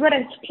нэгдүгээр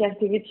ангичлаар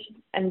тэгэж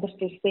амьдарч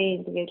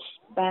ирсэн. Тэгээд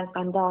байн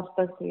гандаа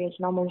ордог тэгээд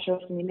ном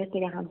уншуулсан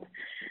нэмээтэйгээ хамт.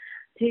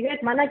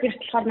 Тэгээд манай гэрт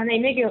болохоор манай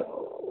эмээгийн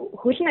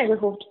хөлн аягүй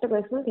хөвгддөг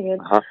байсан.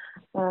 Тэгээд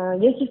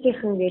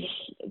Есүсийнхэн гэж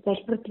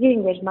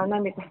залбирдгийн гэж манай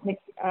нэг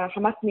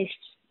хамаатны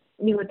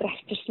нэг өдөр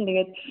авчирсан.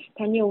 Тэгээд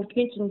таны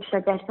өвдгийн чинь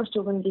залбирч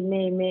өгөн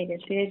гинэ эмээ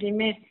гэж. Тэгээд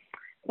эмээ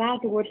за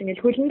тэгвэл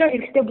ингээд хөлөндөө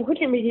хэрэгтэй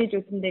бүхэл юм хийж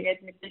үзэн тэгээд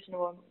мэдээж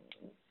нөгөө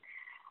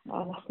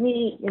насны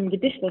юм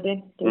гэдэг шүү дээ.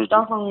 Тэгээд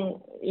жоохон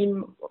ийм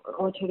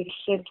ууч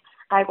хэрэглэхээр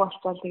гайгүй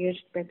болцоо тэгээд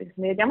байдаг.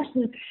 Тэгээд ямар ч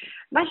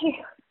маш их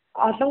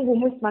олон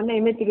хүмүүс манай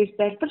эмээ дээрээс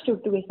залбирч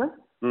өгдөг байсан.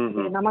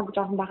 Тэгээд намайг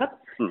жоохон багад.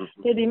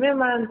 Тэгээд эмээ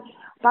маань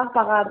баг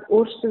багаар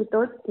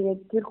өөрчлөгдөөд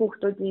тэгээд тэр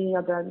хүүхдүүдийн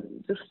одоо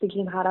зүрх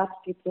сэтгэлийг хараад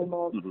гэдэг юм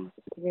уу.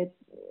 Тэгээд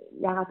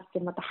яагаад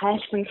гэвэл одоо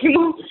хайлсан гэх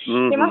юм уу.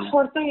 Тэгээд маш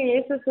хурдан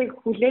Есүсийг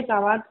хүлээж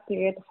аваад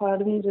тэгээд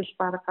 20 жил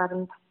баг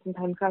гарна татсан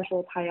тамхиа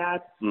шууд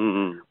хаяад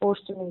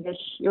өөрчлөн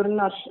ингээл ер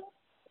нь бол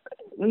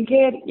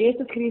үнээр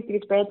Есүс Христ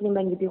гэж байдаг юм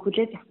байна гэдгийг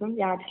хүлээж авсан.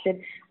 Яагаад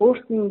гэвэл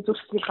өөртөө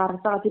зүрх сэтгэл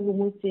гаргаж байгаа тэр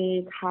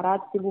хүмүүсийг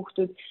хараад тэр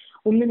хүүхдүүд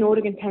өмнө нь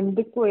өөрийг нь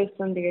таньдаггүй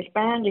байсан. Тэгээд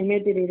баян эмээ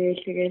дээр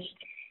ирээл тэгээд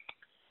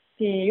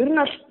ер нь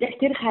бол яг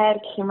тэр хайр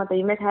гэх юм одоо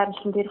эмээг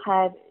хайрлсан тэр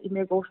хайр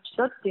эмээг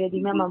өөрчлөөд тэгээд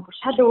эмээ маань бүр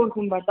шал өөр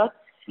хүн болоод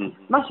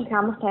маш их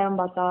амар тайван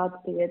болоод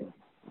тэгээд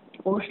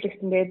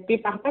өөрчлөгдсөн. Тэгээд би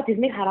багтаа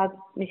тэрнийг хараад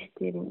нэг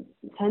тийм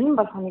сонирн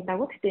бол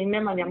санагдаагүй. Гэхдээ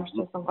эмээ маань ямар ч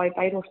байсан гоё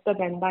баяр хөөртэй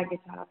байна да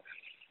гэж хараад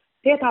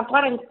тэгээд 5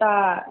 дугаар ангидаа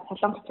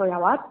Солонгос руу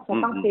яваад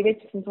Солонгос ирээд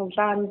гэсэн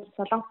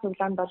Солонгос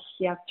цуглаанд бол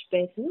явж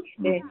байсан.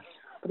 Тэгээд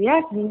бүр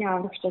яг миний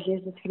аврагч бол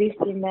Есүс Христ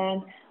юм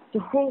байна.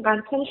 Зөвхөн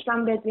ганцхан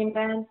шлам байдаг юм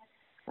байна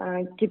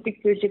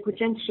гэдэг зүйлийг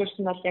хүлээн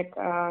зөвшөөрсөн бол яг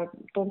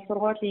дунд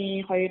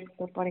сургуулийн 2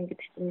 дугаар ангид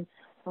гэсэн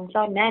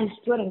монголоор 8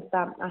 дугаар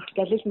ангидаа анх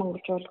Галил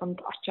монгол чуулганд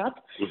очоод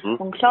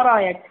монголоороо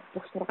яг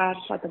бүх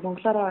сургаал одоо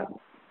монголоороо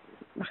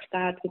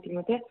магтаад гэдэг юм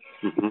уу тий.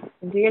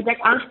 Тэгээд яг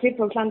анх тэр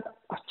цуглаанд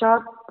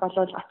очоод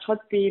болоод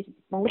очиход би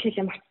монгол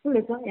хэлээ мартсан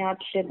байсан.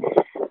 Яагаад гэвэл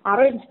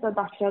 12 настай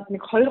болоод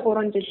нэг 2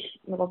 3 жил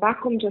нөгөө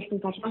вакуумжуулсан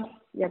толгой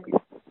яг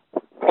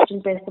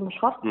чинь байсан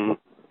болохоор.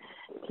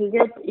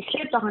 Тэгээд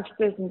эхлээд жоохон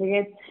хэцүүсэн.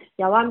 Тэгээд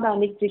явандаа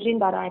нэг жилийн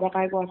дараа арай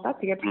гайгүй болоо.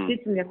 Тэгээд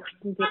процесс яг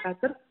хүрсэн тий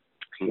газар.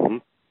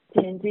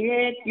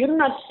 Тэгээд ер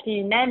нь бол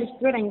тийм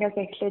 8-9 ангиас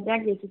эхлээд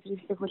яг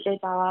эцэцрэлтэй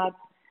хүлээж аваад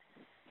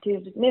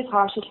тэрнээс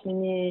хойш л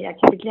миний яг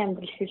хэвлэлийн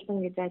амьдрал эхэлсэн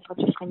гэж ойлгож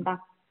болох юм да.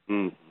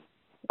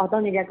 Одоо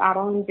нэг яг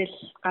 10 жил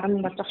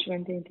гарсан болж байгаа шиг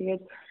байна.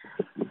 Тэгээд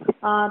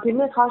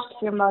тэрнээс хойш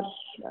гэх юм бол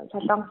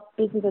солонгос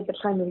бизнес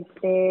удирдлагын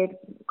мэргэжлэр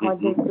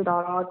коллежид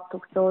ороод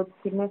төгсөөд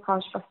тэрнээс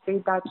хойш бас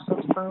зүйдэж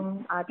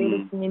сурсан.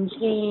 Дээрээс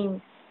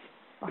нэмлийн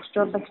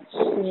орчуулагч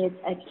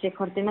ажлыг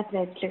координатор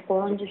ажлыг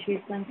 3 жил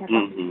хийсэн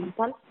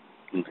солонгос.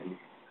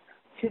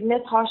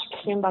 Тэрнээс хойш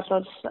гэх юм бол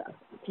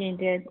тийм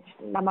тэгээд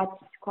намайг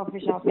кофе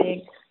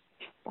шопыг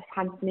бас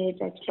хамт нээж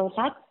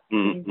ажиллуулад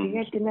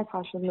тэгээд тэрнээс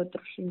хойш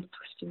өнөөдөр шинэ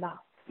төгсөж байна.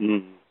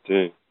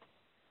 Тий.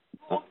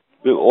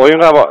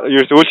 Уянга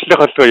ерөөс үйлчлэлийн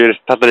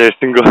хөдөлгөөн талаар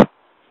ярьсангүй.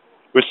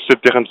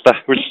 Үйлчлэлүүдийн талаар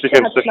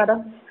үйлчлэлийн талаар.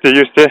 Тий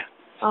юу тий.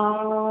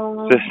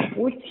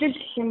 Үйлчлэл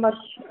гэх юм бол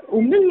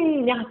өмнө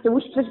нь яг ч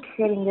үйлчлэл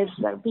гэхээр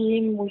ингээд би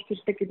ийм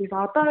үйлчлэлтэй гэдэг.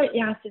 Одоо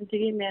яг ч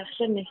тийм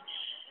яахшаа нэг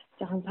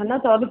жоохон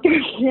санаад ордог юм.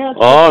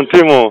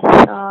 Тийм үү.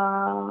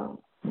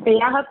 Би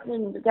яг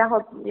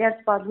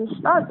бодсон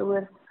шүү дээ.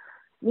 Зүгээр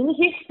миний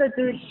хийх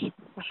зүйл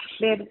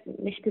болохоор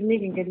нэг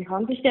тэрнийг ингээд нэг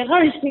хонцтой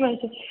байгаа юм шиг байна.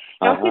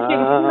 Яг тийм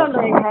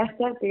нэг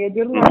хайртай. Тэгээд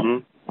ер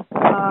нь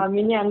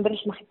миний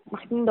амьдрал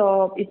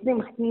магтандоо эзний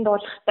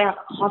магтандуулахтай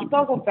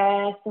холбоогүй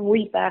байсан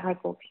үе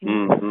байгаагүй гэх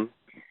юм.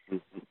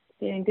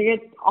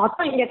 Тэгээд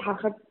одоо ингээд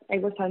харахад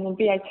айгуу сонир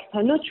би яг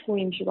сониуч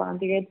хүн юм шиг байна.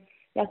 Тэгээд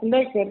яасан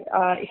бэ гэхээр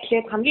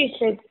эхлээд хамгийн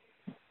эхлээд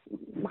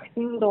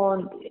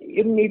магтандоо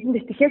ер нь эзэн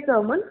дэвтэхээс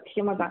өмнө гэх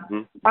юм да.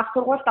 Баг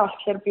сургуультаа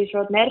болохоор би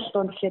шууд найрал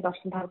дуунд эхлээд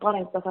орсон 5 дугаар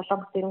ангиас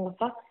солонгос ирэн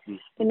гутаа.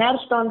 Тэгээд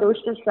найрал дуунд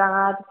үйлчлэл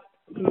заагаад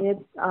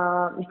тэгээд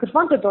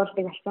микрофонтой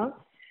дуулдаг болсон.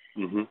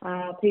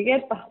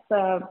 Тэгээд бас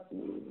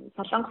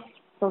солонгос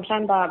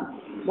цуглаанда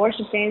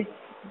Washington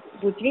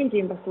бүжгийн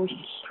тийм бас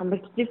үйлчлэл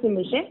хамрагдчихсан юм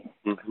байлээ.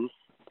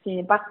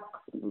 Тийм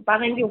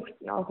багынгийн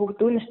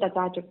хүүхдүүнэртээ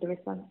зааж өгдөг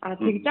байсан.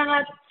 Тэгж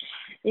жагаад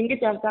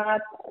ингэж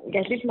явжгаад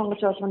Галил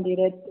Монгол болгонд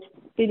ирээд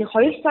би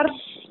 2 сар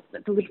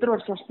төгөлдөр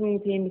уур сурсан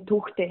тийм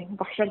түүхтэй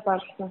багшаар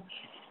зарласан.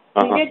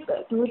 Тэгээд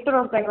төгөлдөр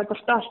уур аяга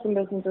дуртай болсон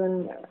байсан зүн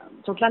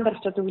цуглаанд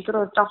орчоо төгөлдөр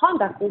уур жоохон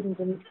дартсан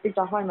зүн нэг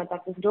жоохон юм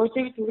дартсан.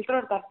 Жөөсийг төгөлдөр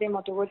уур дартсан юм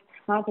аа тэгвэл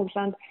маа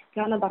цуглаанд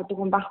пиано дартдаг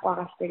хүн байхгүй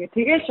байгаас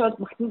тэгээд шууд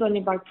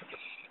магтандооны баг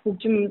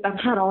хөгжим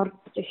данхаар орж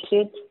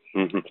эхлээд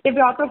тэгээд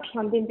би одоо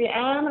хандин би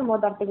амар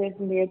мод дартдаг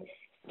байсан. Тэгээд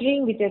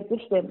string гэж ярьдаг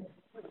шүү дээ.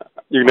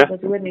 Юу нэ?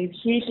 Зүгээр нэг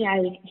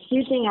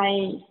healing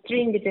eye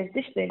string гэж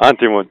ярьдаг шүү дээ.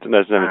 Тийм үү.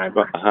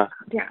 Наа.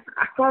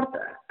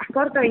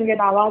 Аккорд ингээд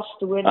аваад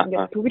зүгээр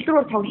ингээд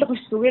төгөлрөөр тоглох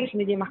биш зүгээр л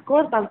нэг юм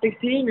аккорд авдаг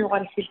тийм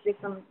юугаар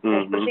эхэлсэн.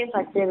 Бэлгийн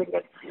цаг дээр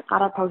ингээд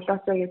гараад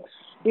тоглоосоо гэж.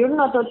 Ер нь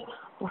бол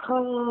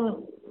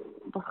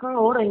бурхан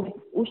өөрөө ингээд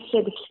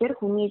үйлчлээд эхлэхээр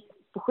хүний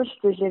бүхэл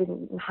зүйлээр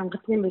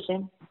хангадаг юм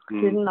билээ.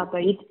 Тэр нь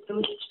одоо эд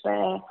зүйлч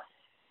бай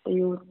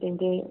юу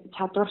гэдэг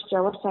чадварч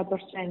явар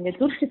чадварч ингээд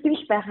зүрх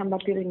сэтгэл байх юм бол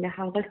тэр ингээд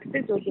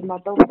хангалттай зүйл юм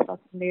болов уу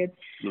гэсэн. Тэгээд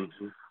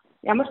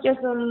ямар ч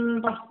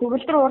байсан бас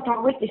төгөлдөр уур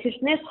тоглож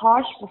эхэлснээс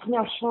хойш бүхний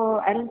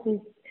оршуу ариун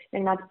сүнс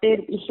яг над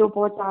дээр илүү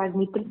бууж байгааг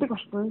мэдэрдэг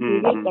болсон.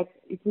 Тэгээд яг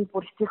эзэн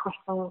бүр итгэх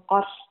болсон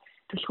гол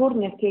төлхөөр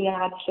нь яг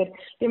яагаад тэгэхээр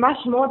би маш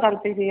муу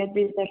дарддаг. Тэгээд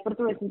би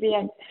залбирдаг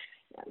байсан.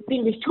 Би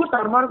нэгчгүүд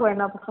ормооргүй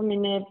байна. Бурхан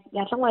минь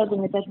ялангуяа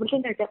би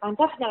залбирлын дээр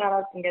ганцаархнаа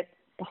гараад ингээд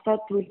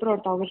босоод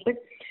төгөлдрөөр тоглодог.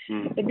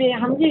 Тэгээд би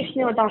хамгийн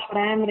ихний удаа болохоор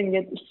амар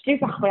ингээд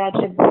ичлээс авах яа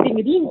тэгээд би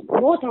ингээд ийм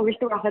муу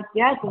тоглодог байхад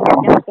яаж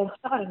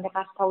зоригтойгоор ингээд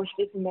гар тоглож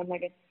байсан байна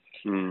гэдэг.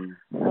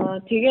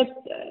 Тэгээд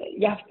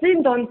явцын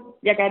донд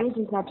яг ариун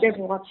сүнс надлыг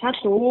буугаад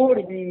шал өөр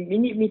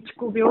миний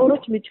мэдхгүй би өөрөө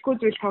ч мэдхгүй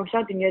зүйл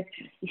тоглоод ингээд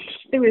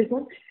ихтэй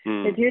байсан.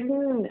 Тэгээд тэр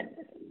нь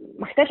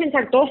магтаалын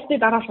цаг дуусны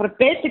дараалал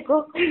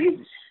байдаггүй.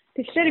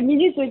 Тэгэхээр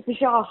миний зүйл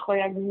биш байгаа байхгүй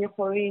яг миний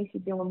хувийн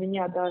гэдэг юм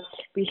миний одоо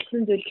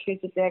бэлтгэн зүйл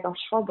гэхээс яг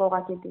оршихоо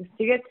буугаад гэдэг.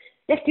 Тэгээд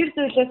яг тэр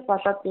зүйлээс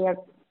болоод би яг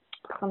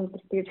бурхан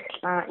тэгээд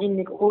энэ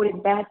нэг өөр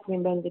юм байдаг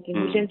юм байна гэдэг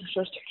нэлээд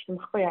зөвшөөрч эхэлсэн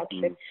байхгүй яа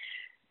тэгэхээр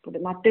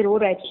над дээр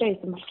өөрөө ажиллаа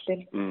хийсэн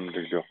болохоор.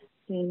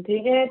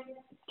 Тэгээд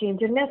тийм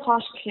тэрнээс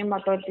хойш гэх юм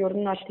бол ер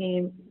нь бол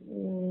тийм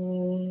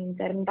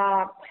заримдаа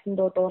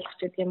бүхэндөө дуулах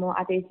гэдэг юм уу.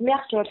 Тэгээд эзэмийн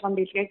ах чуулганд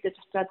дэлгээгдэж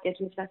очиад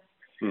ажилласан.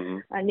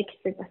 Нэг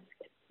хэсэг бас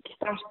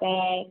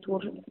гитартай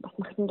түр бас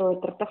магтандоо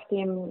удирдах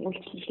тийм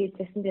үйлчлэл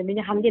хийжсэн. Тэгээ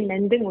миний хамгийн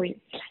нандин үе.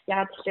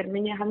 Яагаад гэвэл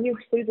миний хамгийн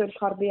хүсдэг зүйл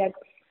болохоор би яг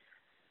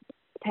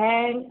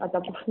тань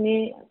одоо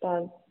бүхний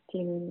одоо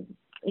тийм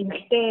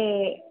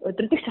эмгтэй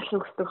удирдах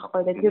салхыг хүсдэг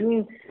байхгүй. Тэгээд ер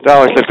нь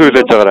заавал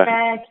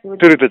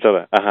төлөвлөж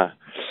байгаа. Аха.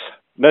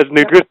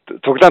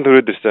 Нэгдүгээр цуглаан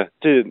төрөөд ирсэн.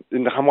 Чи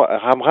энэ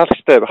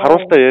хамгаалагчтай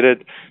харуултай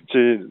яриад чи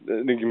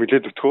нэг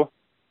мэлээд өгтгөө.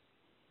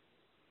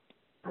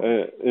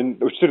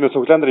 Энэ өчтөр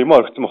цуглаан дээр юм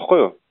орчихсон байхгүй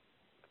юу?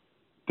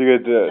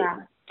 Тэгээд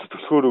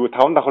төлхөөр өгөө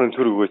 5 давхрын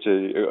төр өгөөч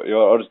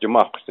орж юм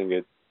авах гэсэн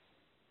ингээд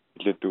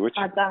хэлээд өгөөч.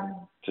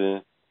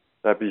 Тий.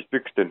 За би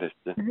спикертэй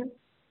тавьчих.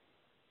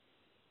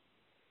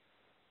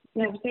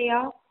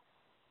 여보세요?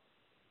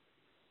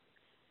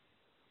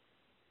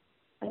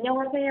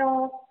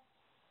 안녕하세요.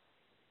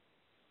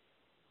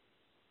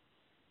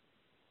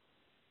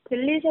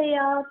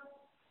 들리세요?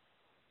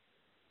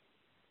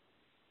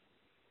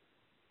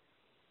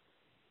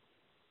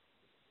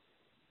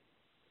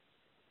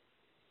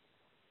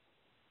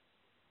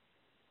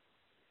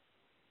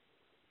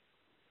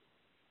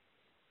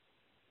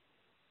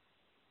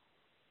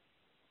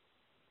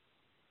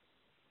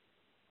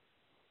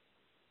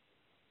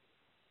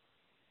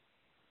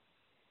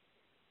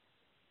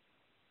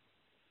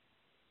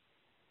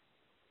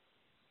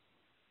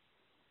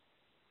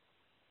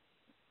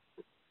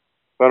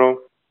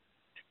 바로.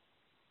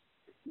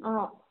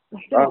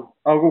 맞죠?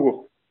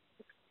 그거.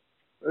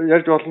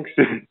 ярьж болно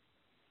гэсэн.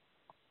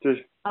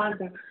 네.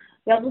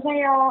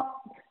 여보세요?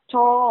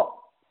 저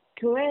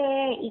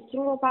교회에 이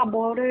친구가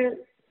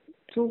뭐를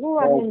두고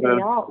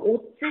왔는데요.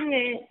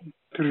 5층에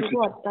두고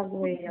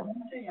왔다고 해요.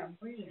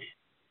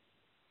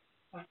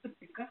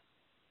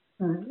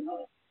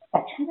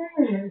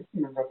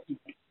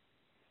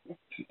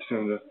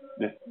 죄송합니다.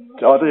 네.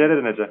 어제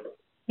예를 들자.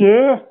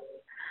 예.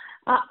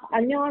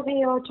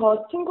 안녕하세요.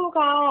 저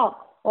친구가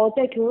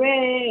어제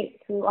교회에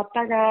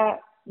왔다가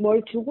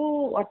뭘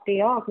두고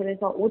왔대요.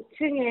 그래서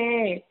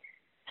 5층에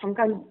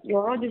잠깐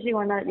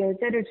열어주시거나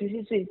열쇠를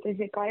주실 수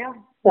있으실까요?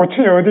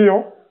 5층이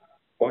어디요?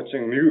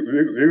 5층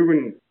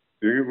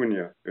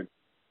외국인이야.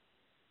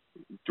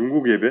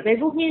 중국 예배?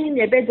 외국인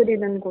예배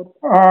드리는 곳.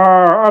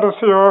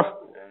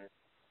 알았어요.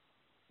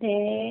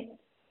 네.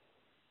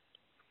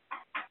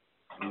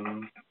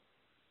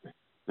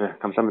 네,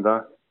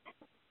 감사합니다.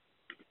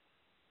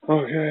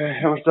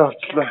 Okay, jag måste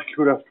avsluta.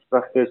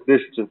 Det är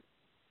det.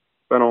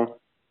 Spännande.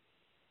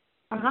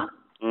 Aha.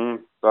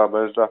 Да,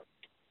 баярлалаа.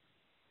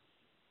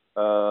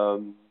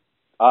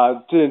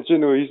 Тийм чи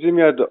нөгөө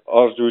изимяд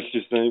орж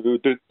үйлчлсэн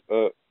өдөр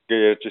гэж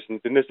ярьжсэн.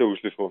 Тэрнээсээ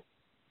үйлчлэх үү?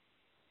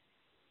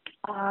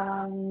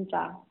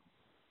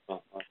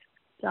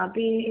 За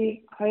би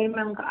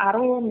 2011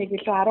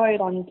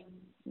 12 онд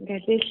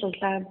гэлээс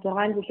суулаа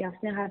 6 жил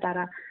явсныхаа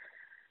дараа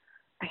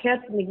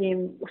ахаад нэг юм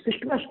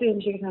өсөлтөн болсон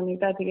юм шиг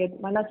санагдаа. Тэгээд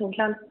манай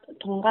цуглаанд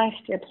тунгаач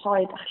гэдэг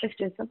тухайд ахлагч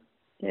байсан.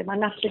 Тэгээд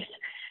манай ахлагч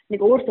нэг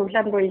өөр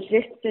цуглаанд руу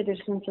илгээсчээд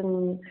ирсэн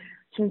чинь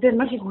шинээр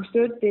маш их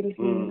хөсөөд дээрээс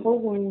нь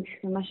хуугуун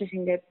маш их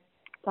ингээд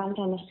зам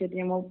танаас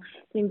гэдэг юм уу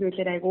тийм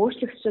зүйлээр айгу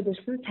өөрчлөгчөд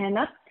ирсэн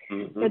цайнаад.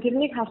 Тэгээд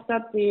тэрнийг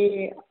харсаад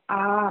би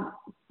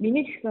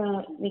миний гэсэн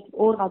нэг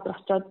өөр газар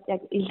очиод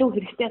яг илүү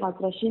хэрэгтэй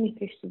газар шинэ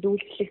итгэгч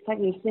дүүлэх цаг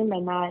ирсэн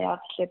байна яа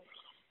гэхээр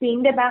би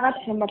эндээ байгаа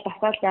гэх юм бол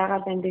тасаал байгаа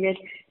байна. Тэгээд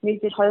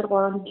 1 жил 2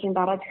 3 жилийн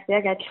дараа гэхдээ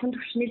яг адилхан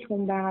төвшний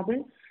хүн байгаа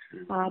байна.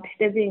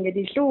 Гэхдээ би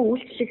ингээд илүү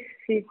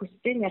үйлчлэхийг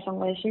хүсэж байна.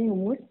 Ялангуяа шинэ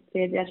хүмүүс.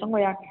 Тэгээд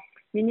ялангуяа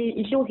миний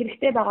илүү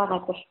хэрэгтэй байгаа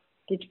газар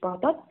гэж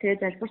бодоод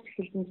тэгээд залбирч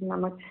эхэлсэн чинь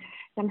намайг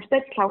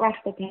ямартай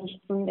лавгаартай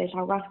танилцсан. Тэгээд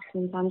лавгаарч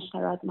гэсэн санал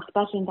тавиад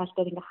магтаалын тал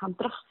дээр ингээд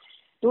хамтрах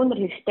дүүнер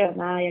хэрэгтэй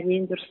байна. Яг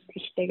ийм зүр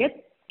сэтгэлтэйгээд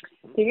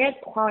тэгээд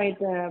тухайн үед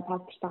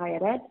пастортайгаа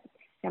яриад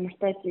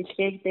ямартай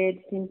илгээгдээд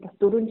тийм бас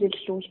 4 жил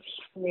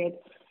үйлчлсэн. Тэгээд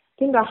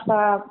тэнд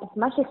баста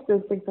маш их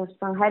зүйлийг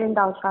сурсан. Хайрын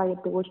давлгаа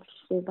гэдэг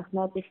үйлчлэлийг бас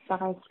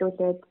найзлалтайгаа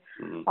эхлүүлээд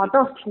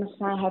одоо ч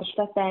сайн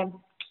харилцаатай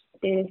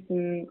дээрээс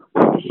нь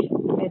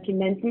тийм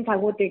мэдэн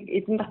цагуудыг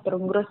эзэн дотор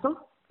өнгөрөөсөн.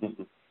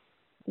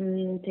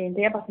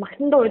 Тэгээ бас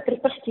магтандаа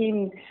удирдах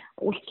тийм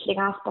үйлчлэлийг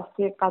анх бас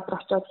тийм газар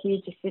очиод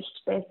хийж эхэлж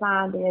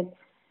байсан. Тэгээд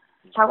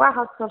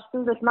лавгаараа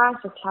сурсан зүйл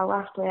маш их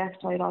лавгаарч туяагч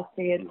хоёроо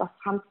тэгээд бас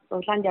хамт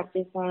улаанд явж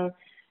исэн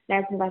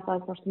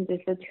найзандаасаа сурсан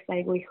зүйлүүд их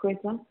айгүй их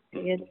байсан.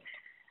 Тэгээд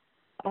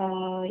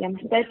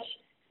ямартай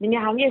миний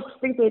хамгийн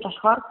хүсдэг зүйл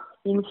болохоор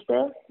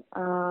эмэгтэй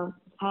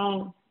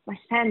маш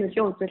сайн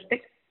нөлөө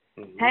үзүүлдэг.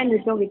 Сайн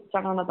нөлөө гэж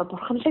байгаа нь одоо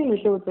бурханлаг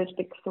нөлөө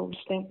үзүүлдэг гэсэн үг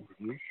л тийм.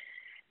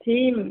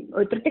 Тийм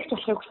удирдахч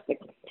болохыг хүсдэг.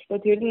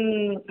 Тэгэхээр тэр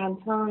нь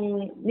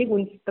ганцхан нэг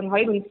үндэстэн,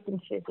 хоёр үндэстэн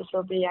гэсэн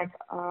илүү би яг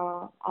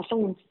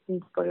олон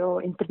үндэстэнд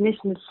буюу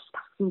интернэшнл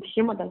тавсан гэх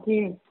юм уу да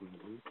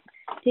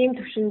тийм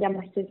төвшөнд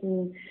ямар ч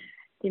юм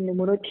тийм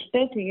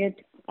мөрөөдөлтэй. Тэгээд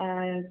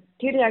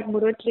тэр яг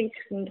мөрөөдлийг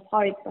гэсэн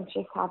тухайд маш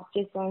их авч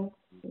ирсэн.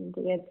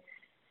 Тэгээд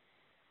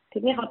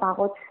тэрнийхээ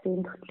дагуу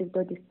гэсэн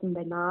төтлөгдөд ирсэн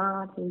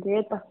байна.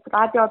 Тэгээд бас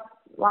радио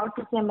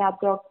Варксийн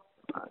радио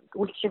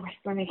үйлчлэг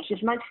болсон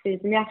эхлэл маань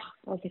гэсэн юм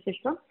бол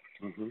эхэлсэн.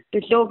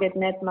 Төлөө гэд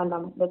найз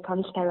маань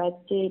танил тавиад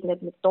чи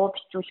ингээд нэг дуу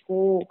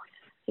бичүүлэхгүй.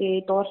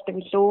 Дуурдаг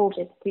лөө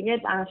гэд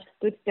тэгээд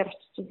студи дээр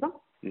очижсэн.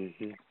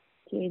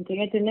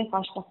 Тэгээд тэрнээс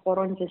хойш бас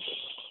 3 жил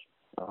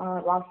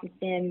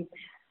Варксийн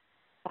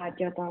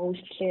радиода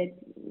үйлчлээд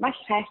маш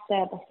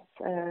хайртай бас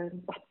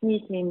батны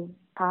тийм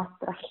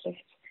пастор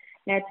ахлагч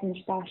найз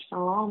нэртэй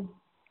болсон.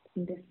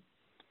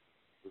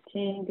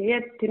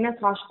 Тэгээд тэрнээс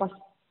хойш бас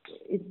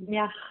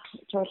эзмях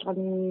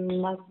чуулган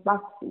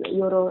бас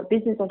евро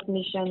бизнес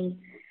администрашн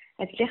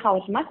ажлынхаа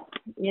улмаас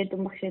ядуу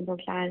багшийн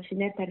цуглаан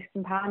шинээр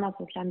тархсан паана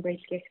цуглаан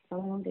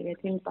байлгаагсан.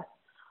 Тэгээд тийм бас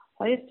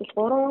 2 жил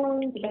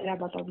 3 жилээр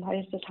болов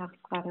 2 жил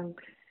хагасгаар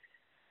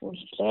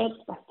үйлчлээд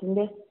бас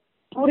тэндээс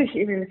өөрөөр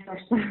хэлбэл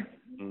орсон.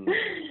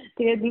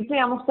 Тэгээд бид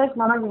ямар ч тааш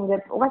намайг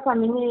ингээд угаасаа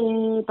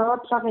миний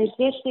дуудлага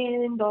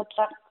илгээлийн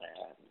дуудлага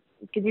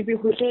гэдэг би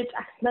хүлээж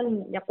авсан нь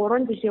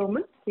 3 жилийн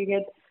өмнө.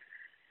 Тэгээд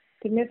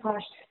тэрнээс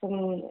хойш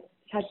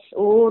шал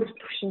өөр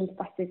төвшөнд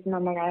бас энэ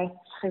намайг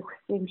айлтгахыг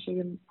хүссэн юм шиг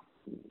юм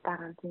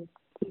байгаа тийм.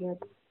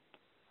 Тэгээд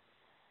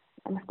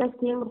амттай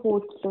тийм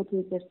хөөдлөө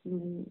хийжсэн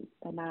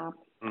байна.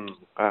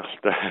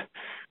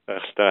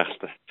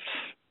 Гайхалтай.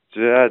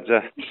 За.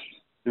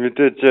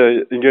 Мэдээж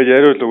ингээд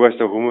яриул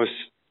угаасаа хүмүүс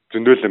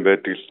зөндөлөн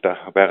байдаг л да.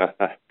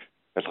 Байгаа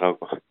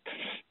ялгаагүй.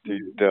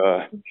 Тэгээд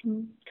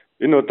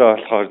энэ удаа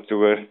болохоор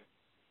зүгээр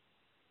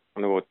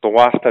нөгөө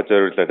дугаартаа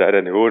зориулаад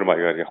арай нэг өөр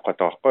маягаар явах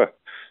гэдэг байхгүй.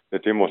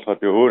 Тэгээд тийм болохоор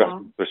би өөр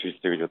асуудал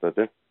шийдчихье гэж бодоод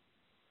байна.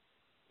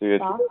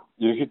 Тэгээд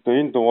ерөнхийдөө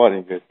энэ дугаар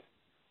ингээд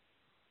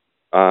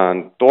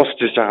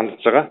дуусчих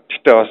хандж байгаа.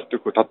 Гэтэ бас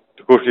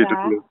хөөрхий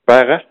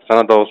байгаа.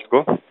 Санаа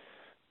зовлтгүй.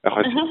 Яг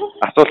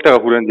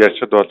асуултаа хүрээнд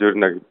ярьчихад бол ер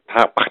нь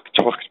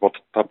багтчих واخ гэж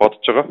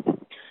бодож байгаа.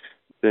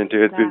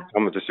 Тэгээд би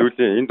чамд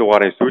сүүлийн энэ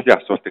дугаарын сүүлийн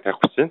асуултыг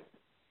тавих гэж байна.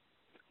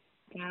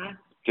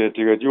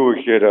 Тэгээд юу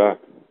гэхээр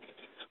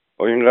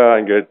Уянга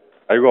ингээд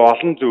айгүй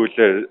олон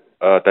зүйлээр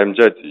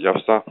дамжаад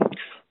явсан.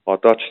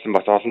 Одоо ч гэсэн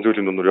бас олон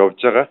зүйлийн дундор явж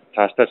байгаа.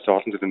 Цаашдаа ч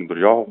олон зүйлийн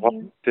дундор явах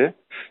тий.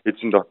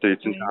 Эзэн дотор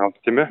эзэн хаалт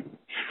тийм ээ.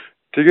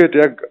 Тэгээд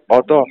яг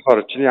одоо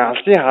болохоор чиний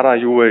алсын хараа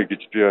юу вэ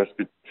гэж би бас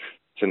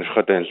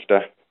сонирхоод байна л да.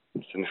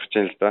 Сонирхож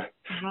байна л да.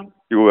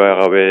 Юу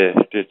байгаа вэ?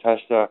 Тэгээд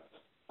цаашаа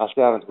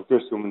алсын хараа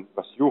төгөөс өмнө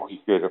бас юу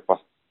хийхээр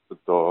бас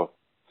одоо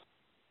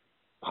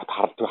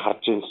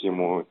харж ийм юм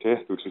уу тий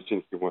төлөвлөж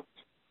ийм юм уу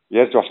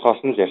ярьж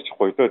болохоос нь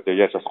ярьчихгүй дөө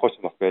ярьж болохоос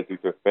нь бас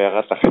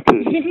байгаа л ах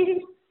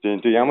тийм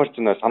ямар ч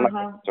нэг санаа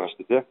гэж байгаа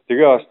шүү дээ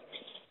тэгээ бас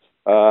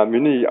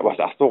миний бас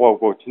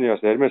асуугаагүй чиний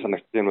бас ярмаа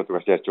санагдсан юмнуудыг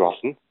бас ярьж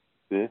болно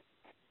тий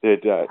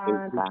тэгээд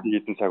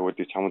эдэн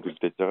цагуудыг чамд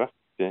үлдээж байгаа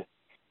тий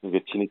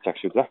ингээд чиний цаг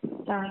шүү за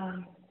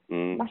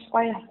маш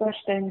гоё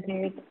асуулт байна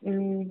тэгээд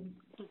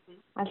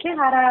алсын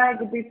хараа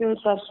гэдэг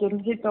зүйл бол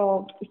ерөнхийдөө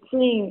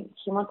эцсийн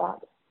юм да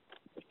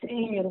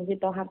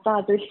ерөнхийдөө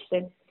хавцаа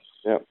зүйлтэй.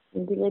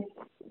 Тэгээд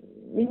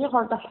миний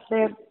хувьд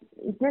болохоор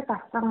эзнээс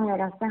авсан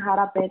яг алсын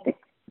хараа байдаг.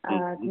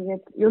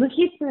 Тэгээд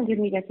ерөнхийдөө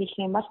тэрнийг яг хэлэх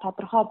юм бол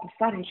тодорхой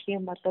бусаар хэлэх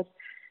юм бол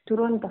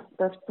түрүүнд бас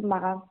дурдсан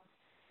байгаа.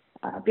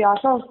 Би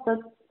олон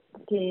улсад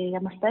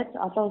ямар ч тач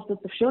олон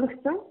улсад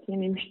зөвшөөрөгдсөн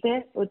тийм эмэгтэй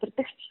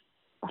удирдагч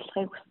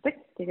болохыг хүсдэг.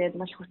 Тэгээд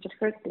маш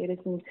хүчрхэг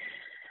дээрээс нь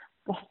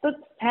бусдад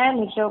сайн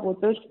нөлөөг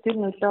үзүүлж тэр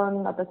нөлөө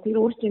нь одоо тэр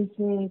үр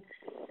жимсний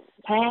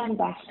сайн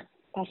байх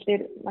тал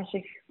дээр маш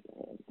их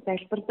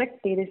залбирдаг.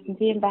 Дээрээс нь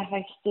тийм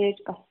байхыг хичээж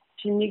бас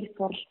чинийг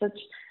суралцаж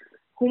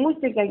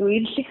хүмүүсийг аягүй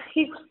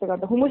ирлэхийг хүсдэг.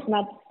 Одоо хүмүүс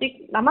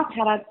намайг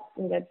хараад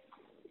ингээд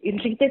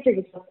ирлэгдээсэй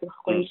гэж боддог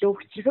байхгүй илүү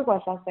хүчрхэг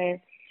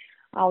болоосай.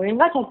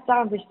 Уянга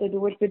чадсан биш үү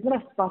тэгвэл бид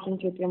нар бас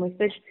боломж гэдэг юм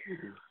эсвэл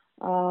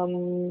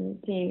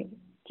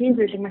тийм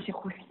зүйлийг маш их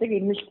хүсдэг,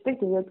 ирмэлцдэг.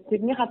 Тэгээд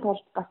тэрнийхээ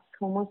тулд бас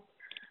хүмүүс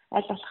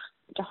аль болох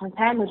жоохон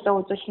сайн нөлөө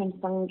үзүүлэх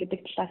юмсан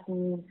гэдэг талаас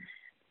нь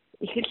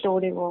их л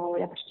өөрийгөө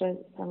ямар ч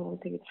юм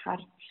тэгж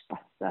харж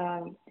бас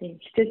тийм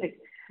хичээдэг.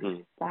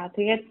 За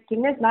тэгээд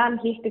тэрнээс наан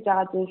хийх гэж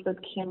байгаа зүйлүүд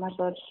гэх юм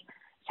бол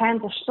сайн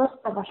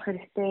туршлуулалтаа болох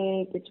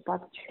хэрэгтэй гэж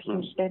бодож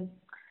эхэлсэн л дээ.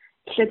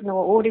 Тэгэхээр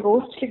нөгөө өөрийгөө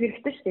өөрчлөх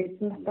хэрэгтэй шүү дээ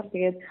эзэн дотор.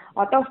 Тэгээд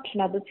одоо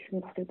хүртэл надад гэсэн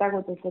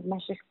батгдаагүй зүйлүүд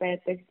маш их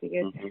байдаг.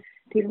 Тэгээд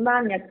тэр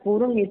маань яг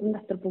бүрэн эзэн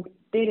дотор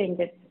бүгдээр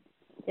ингээд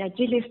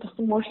жилээр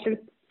тусан мөрчлөг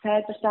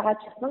сайжирч байгаа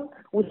ч гэсэн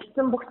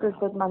үлдсэн бүх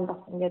зүйлүүд маань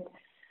бас ингээд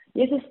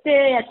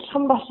Есүстэй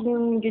адилхан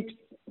болно гэж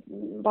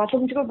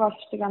боломжгүй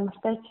болчтой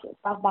амттай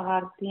баг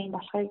багаар тийм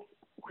болохыг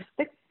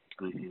хүсдэг.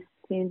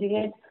 Тийм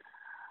тэгээд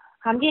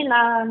хамгийн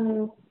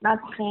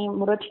наадахын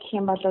мөрөд гэх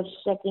юм бол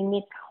яг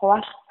энийг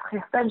хуваалцах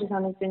хэрэгтэй гэж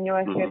санагдаж байна. Юу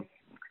гэхээр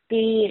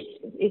би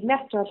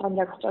эзнээс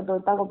чуулганд яг очиод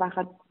удаагүй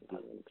байхад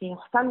тийм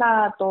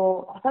хусанаа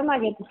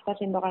гэдэг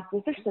статын дугаар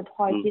үзсэн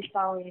тухай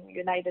хэлсэн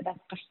United-аас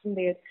гарсан.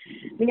 Тэгээд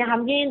миний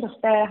хамгийн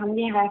дуртай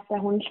хамгийн хайртай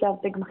хүнлэл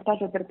явдаг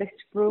магтаал удирдагч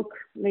Brooke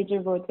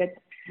Majorwood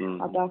гэдэг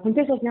одоо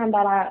хүнтэй суусны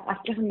дараа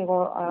арчлахын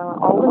нөгөө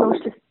овг нь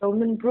өөрчлөлт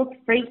өмнө Brooke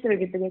Fraser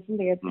гэдэг байсан.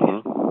 Тэгээд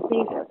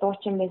тийм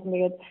дуучин байсан.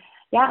 Тэгээд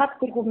яагаад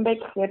тэр хүн бэ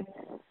гэхээр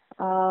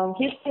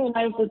Hilton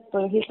United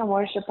Hilton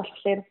Worship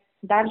болохоор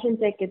Darlene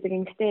Zek гэдэг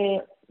ингэтэй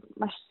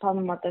маш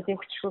том одоо тийм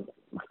хүчрхэг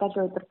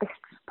магтаал удирдагч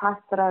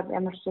пастораар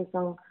ямар ч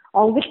юм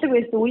овгилдаг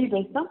байсан үе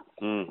байсан.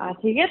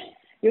 Тэгээд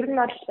ер нь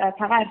бол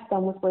цагаан арьстай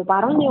хүмүүс буюу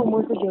барууны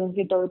хүмүүс л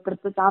ерөнхийдөө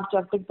удирдах авч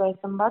явдаг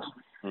байсан бол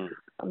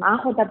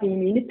анх удаа би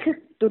энэтхэг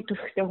дүр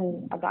төрхтэй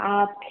хүн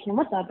одоо гэх юм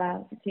уу одоо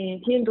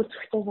тийм дүр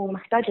төрхтэй хүн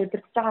магтаал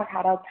удирдах байгааг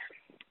хараад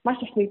маш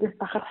их нэгдээс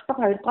бахархдаг.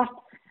 Хоёрдугаар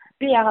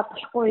би яагаад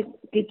болохгүй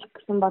гэж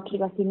гэсэн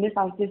бодлыг бас энэс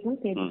авч ирсэн.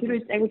 Тэгээд тэр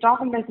үед айгу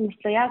жоохон байсан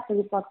мэтлээ яа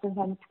гэж бодсон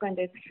санагдахгүй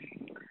энэ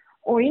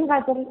энэ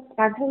газар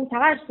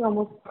цагаан арьстай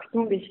хүмүүс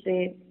бүхэн биш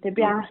дээ. Тэгээд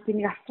би анх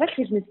тэнийг австрал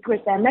гэж мэддэггүй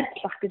байсан. Америк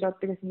л ах гэж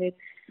боддог байсан. Тэгээд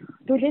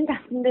тэгвэл энэ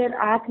тавсан дээр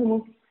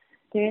хүмүүс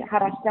тэг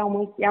хараачтай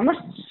хүмүүс ямар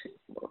ч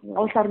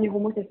улс орны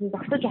хүмүүс гэсэн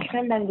зогсож болох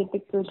юм байна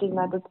гэдэг зүйлийг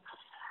надад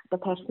одоо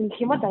тарьсан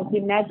гэх юм уу.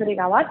 Тийм найзрыг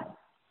аваад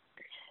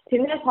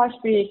тэрнээс хойш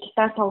би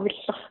гитар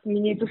тоглох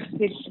миний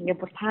зүрхсэл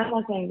ингээд бүр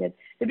таанаас ингээд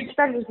би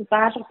гитар юус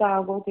даалгаж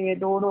байгаагүй.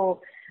 Тэгээд өөрөө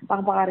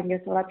багаар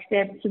ингээд сураад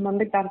гэхдээ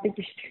мундаг дардыг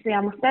биш гэсэн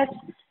ямар ч тач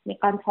нэг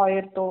ганц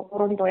 2 дуу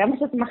 3 дуу ямар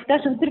ч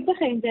магтаал өнтөрдөх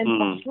юм дээр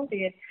болсон.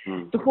 Тэгээд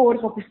зөвхөн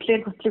өөрөө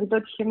хүслээр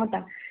хөтлөгдөөд гэх юм уу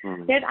да.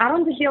 Тэгээд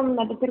 10 жилийн өмнө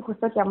надад тэр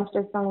хүсэл ямар ч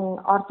байсан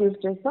орд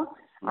ирж байсан.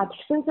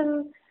 Тэгсэн чинь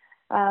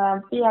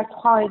би яг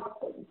тухайн үед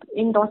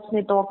энэ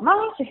дууцны дуу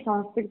маш их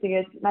сонсдог.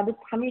 Тэгээд надад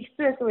хамгийн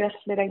хэцүү байсан үе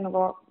болохоор яг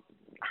нөгөө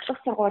ахлах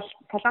сургууль,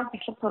 талант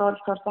ахлах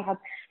сургууль сурсахад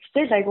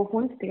хичээл айгүй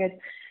хүнд. Тэгээд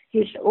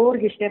хэл өөр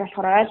хэл дээр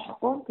болохоор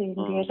ойлгохгүй.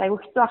 Тэгээд айгүй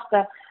хэцүү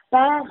байхдаа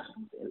баян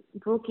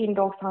брокийн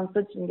дуу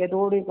сонсож ингээд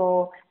өөрийгөө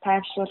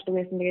тайвшруулдаг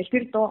байсан. Тэгээд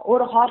тэр дуу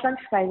өөрөө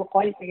хоолойч айгүй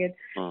гоё. Тэгээд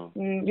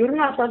ер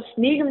нь бол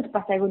нийгэмд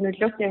бас айгүй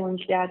нөлөөтэй юм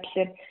л яа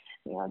гэхээр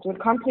зүгээр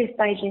country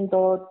style-ийн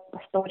дуу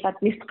бас дуулаад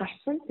нэрт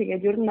гарсан.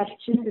 Тэгээд ер нь бол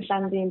Шинэ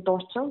Зеландийн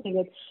дуучин.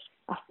 Тэгээд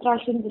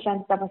Австрали, Шинэ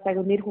Зеландтай бас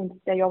айгүй нэр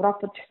хүндтэй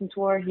Европод гэсэн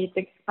tour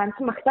хийдэг.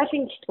 Ганцхан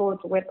магтаалын гэлтгөө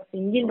зүгээр бас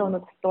энгийн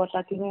дуунууд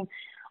дуулаад тийм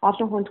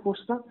олон хүнд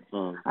хүрсэн.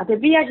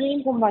 Тэгээ би яг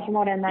ийм хүн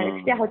болмоор байна.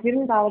 Гэхдээ яг тэр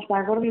нь заавал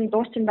загвар нь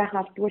дуучин байх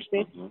алдгүй л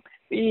дээ.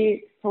 Би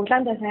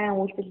цуглаандаа сайн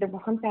үйлдэлдэг,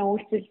 бурхан сайн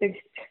үйлдэлдэг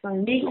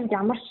гэсэн нийгэмд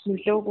ямар ч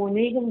нөлөөгүй,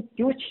 нийгэмд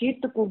юу ч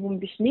хийдэггүй хүн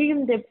биш.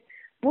 Нийгэмдээ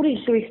бүр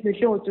илүү их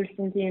нөлөө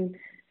үзүүлсэн тийм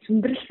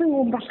сүндэрлсэн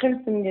хүн болох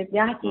юмсан гэдэг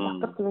яаж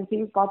батар зүгээр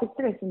тийм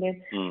бодогдсон байсан дээ.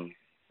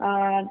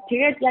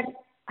 Тэгээд яг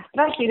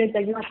Австрали ирээд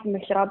яг юу болсон бэ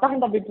гэхээр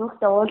одоохондоо би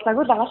бүгдээ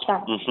уулзаагүй л байгаа л та.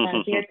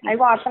 Тэгээд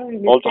айгүй олон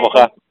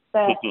уулзах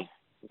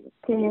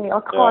тийм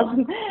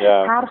окхон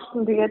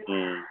харсан. Тэгээд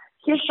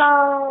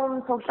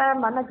хийсэн цуглаа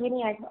манай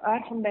гэрийн яг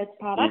ойрхон байж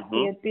таараад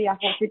тэгээд би яг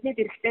бидний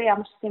эрэхтэй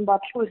ямар ч тийм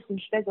бодлого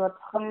ирсэнтэй зүгээр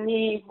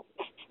тохны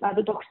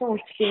надад өгсөн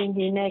үйлчлэгийг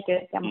хийнэ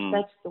гэж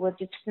ямар ч зүгээр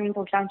жижигхэн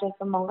цуглаанч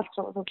байсан Монгол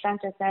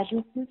цуглаанч байсан аль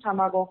нь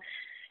хамаагүй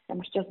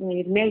ямар ч юм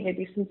ирмээ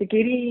гэдгийгсэн чи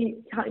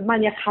гэрийн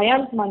маань яг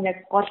хаяанд маань яг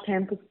гол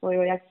кампус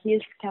буюу яг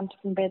хийх кампус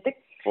байдаг.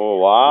 Оо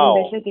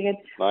вау. Тэгээд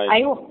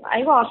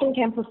айгүй олон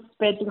кампус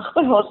байдаг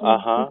аахгүй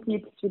болно.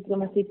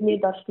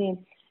 Сиднейд болсон.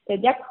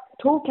 Тэгээд яг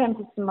төв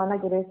кампус манай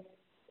гэрээс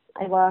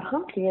айгүй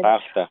орхон. Тэгээд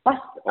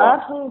бас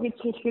орхон гэж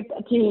хэлэхэд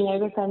тийм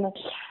айгүй сайн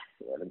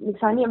нэг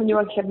саний юм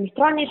юу гэхээр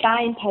метроны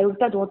лайн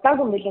тавигдаад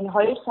удаагүй юм билээ.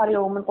 2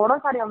 сарын өмнө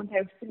 3 сарын өмнө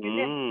тавигдсан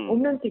гэдэг.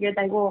 Өмнө нь тэгээд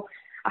айгүй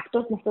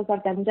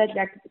автобусаар дамжаад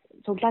яг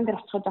цуглаан дээр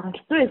очиход байгаа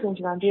хэцүү байсан юм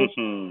шиг байна. Тэгээд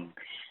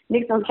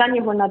нэг цуглааны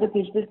хүн надад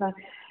хэлсэн.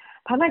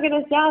 Танаа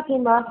гэрээс яагаад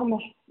тийм ойрхон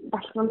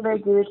болсон бэ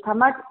гэж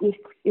тамаг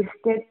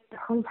эрэхтэй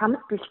хэн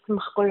самт бэлдсэн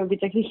байхгүй юу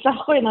гэж хэлсэн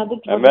байхгүй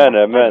надад.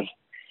 Амен.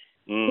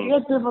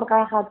 Тэгээд би бүр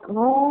гайхаад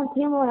нөө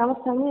тийм үү ямар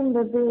сони юм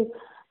бэ би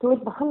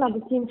тэгвэл бахан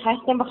надад тийм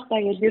хайртай багтаа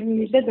гэж ер нь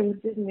хэлээд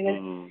өнгөрсөн. Тэгээд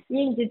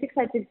ийм жижиг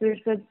сажиг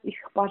зүйлсүүд их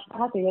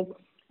болтгоо. Тэгээд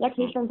яг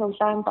хийсэн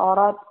цуглаанд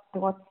ороод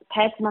тэгээд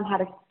тайз маань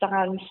харагдаж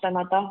байгаа юм шиг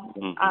надад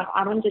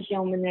 10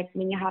 жилийн өмнө яг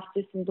миний харж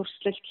ирсэн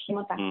дүрслэл гэх юм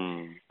да.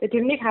 Тэгээд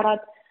тэрнийг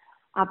хараад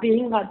би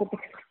энэ гадар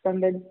төгссөн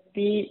байна.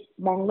 Би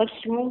Монгол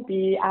хүн, би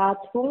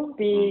Аз хүн,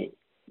 би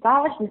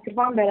заавал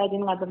микрофон бариад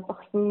энэ гадар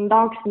төгсөн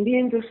доо гэсэн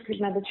тийм зүйлс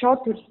надад шууд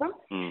төрсөн.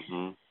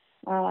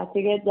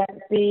 Тэгээд яг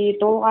би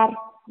дуу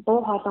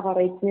хоолоогоор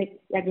эзнийг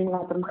яг энэ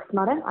гадар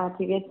магтмаар байна.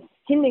 Тэгээд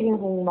хэн нэгэн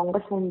хүн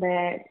Монгол хүн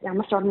бай,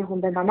 ямар ч орны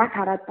хүн бай намайг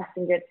хараад бас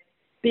ингээд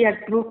би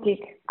яг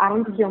Брукийг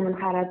 10 жилийн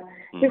өмнө хараад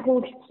тэр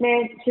хүн гिचнээ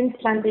Шинэ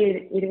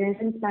Зеландын иргэн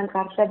Шинэ Зеланд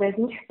гарлаа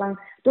байсан гэсэн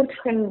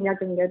дүрх нь яг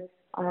ингээд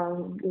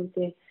юу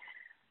гэдэг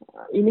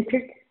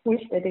инэтгэх хүн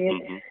шүү дээ. Тэгээд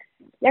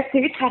яг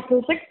тэгж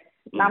харсуулаг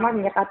намайг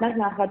ингээд гаднаас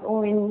нь харахад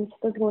энэ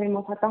сэтгэл юм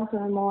уу, солонгос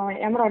юм уу,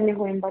 ямар орны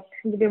хүн юм бол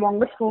гэсэн би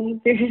Монгол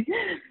хүн.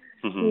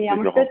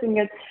 Ямар ч зүйл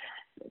ингээд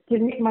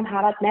тэрнийг маань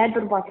хараад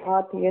найдвар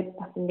болгоод тэгээд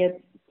бас ингээд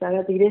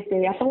заяад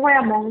ирээсээ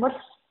ялангуяа Монгол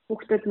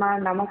хүүхдүүд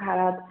маань намайг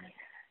хараад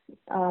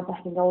бас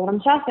ингээд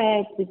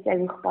урамшаасай гэж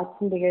агих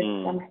бодсон. Тэгээд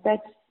ямар ч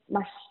тач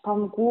маш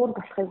том гүүр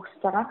болохыг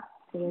хүсэж байгаа.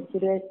 Тэгээд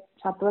тэрээ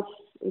чадвал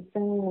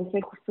эзэн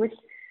үнээр хүсвэл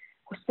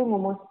хүссэн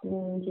хүмүүс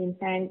ийм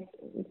сайн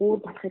гүүр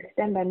болох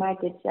хэрэгтэй байна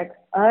гэж яг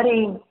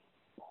ойрын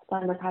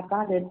хугацаанд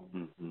хадаа тэгээд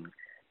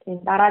тийм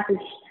дараа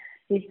жил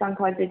хийсэн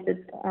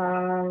коллежид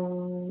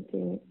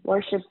тийм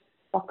worship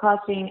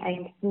vocalizing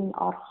ангитан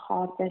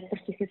орохоор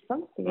залбирч ирсэн.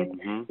 Тэгээд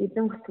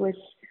эзэн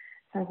хүсвэл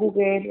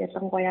санхүүгээр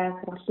ялангуяа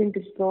сургуулийн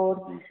төлбөр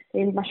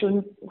энэ маш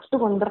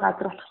өсөг өндөр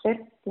газар болохоор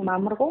тийм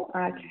амаргүй.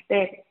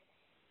 Гэхдээ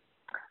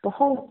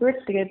бухан зүйл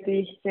тэгээд би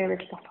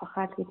хичээвэл болох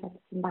хаа гэж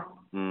бодсон ба.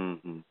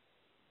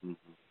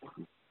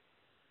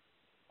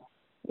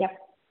 Яа.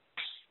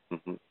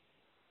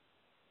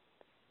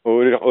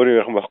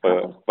 Өөрөөр юм байхгүй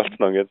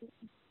болцсон ингээд.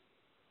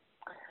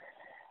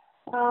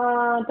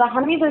 За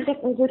хамгийн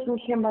зүйл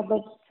нь юм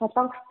бол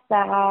солонгост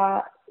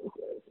байгаа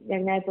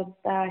яг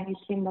найзуудаа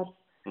хэлэх юм бол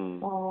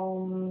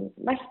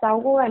маш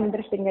завгүй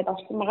амьдрал ингээд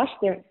орсон байгаа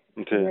шүү дээ.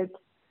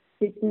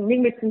 Тэгээд нэг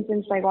мэдсэн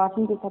чинь яг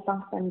олон зүйл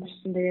солонгост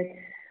амьдсан. Тэгээд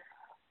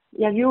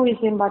яг юу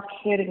юм бод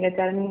гэхээр ингээд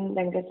зарим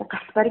ингээд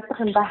гас баригдах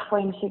юм байхгүй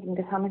юм шиг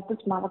ингээд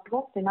санагдаж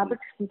магадгүй. Тэгээд надад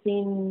гэсэн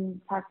тийм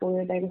цаг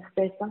үеэр агих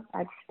байсан.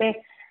 Гэхдээ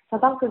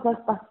солонгосоос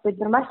бас бид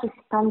нар маш их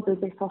том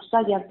зүйлийг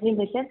сурчаад явдаг юм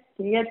байлээ.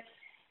 Тэгээд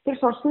тэр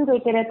сурсан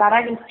зүйлээрээ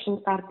дараагийн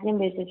төвшөнд гардаг юм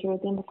байлээ ч үгүй.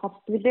 Тийм болохоор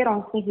сэтгэлээр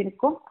онцны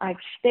хэрэггүй.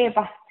 Гэхдээ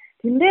бас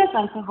тэндээ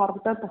ганцхан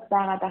хорогдоод бас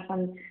байгаа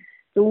дахин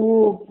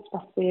зөв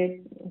бас тэгээд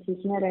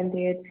хийснээр байна.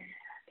 Тэгээд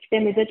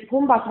Гэтэ мэдээж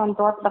хүн болгоно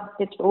дуудлага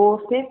гэж өөр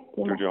тийм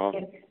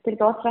үү. Тэр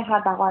дуудлагынхаа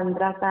дагуу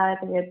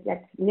амьдралаа тэгээд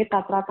яг нэг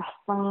газараа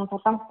бассан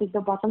солонгос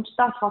хэлээ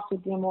боломжтой болохоор ч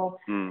юм уу.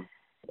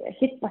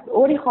 Хит бас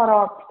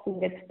өөрийнхоороо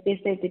ингээд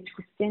стрессээ гэж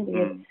хүссэн.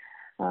 Тэгээд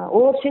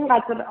өөр шинэ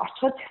газар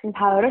очиход гэсэн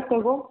та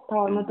оройтойгоо та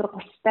өнөөдөр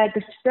 30-тай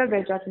 40-тай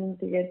байж болно.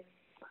 Тэгээд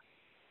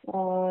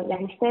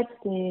яг нэстээ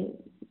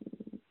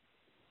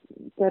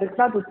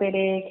зөрөглөд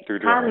үдэрээ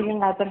та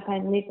нэгэн газар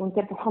таныг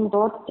үнээр бурхан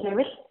дуудаж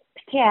байвал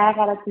битгий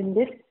айгаараа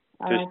зөндөл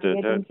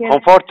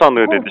комфорт зон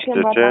гэдэг нь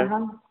шүү дээ.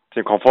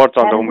 Тийм комфорт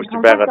зонд хүмүүс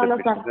байгаад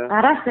байдаг.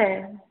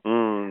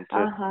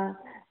 Гараасаа.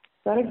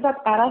 Зөрөглөд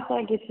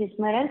гараасаа гэж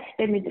хэлмээр нь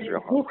гэхдээ мэдээж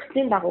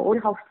хүслийн дагуу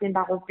өөрийнхөө хүслийн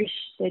дагуу биш.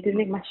 Тэгээд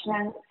тэрнийг маш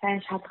сайн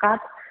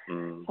шалгаад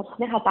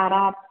солихныхаа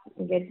дараа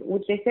ингээд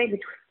үзээсэй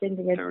гэж хүссэн.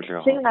 Тэгээд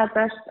шинэ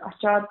газар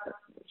очоод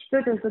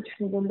хэцүү зүйлүүд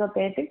гэсэн зөндөө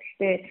байдаг.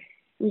 Гэхдээ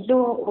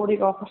илүү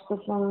өөрийгөө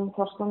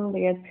сурсан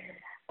тэгээд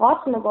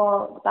гол нөгөө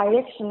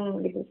direction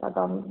гэдэг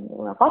одоо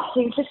гол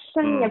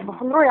чиглэлсэн яг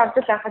бурхан руу явж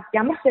байхад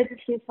ямар ч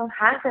ажил хийсэн,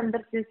 хаанч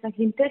амьдарч байсан,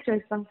 хинтээч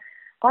байсан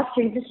гол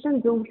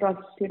чиглэлсэн зүйл бол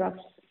тэр бол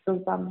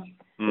зүйл байна.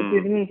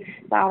 Тэр нь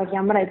заавал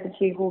ямар ажил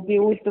хийх үү, би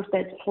үйлдвэрт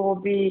ажиллах уу,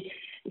 би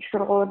их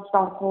сургуульд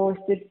орох уу,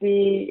 эсвэл би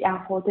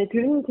яах уу.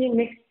 Тэр нь тийм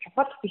нэг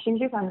чухал биш юм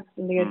шиг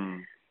санагдсан. Тэгээд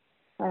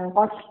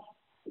гол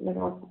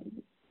нөгөө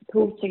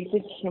төв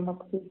чиглэл гэх юм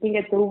уу.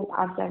 Тэгээд зөв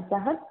авч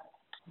явах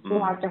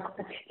Юу авч явах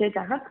гэж хичээж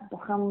байхад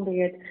бурхан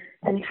тэгээд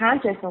таны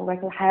хаанч байсан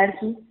угаасаа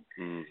хайрлна.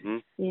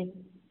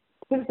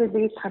 Тэр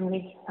зүйлийг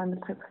хамгийн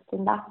санагдах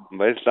гэсэн да.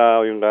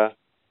 Баярлалаа Уянга.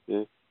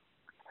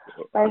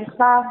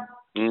 Баярлалаа.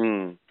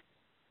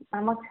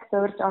 Амаг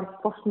зөвөрж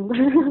орсон.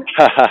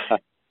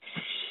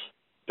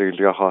 Тэгэл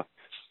яхаа.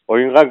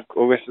 Уянгаг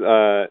угаас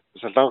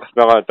солонгос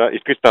байгаа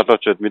итгэж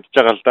залуучууд мэдж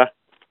байгаа л да.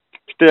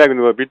 Гэтэ яг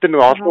нөгөө бид нар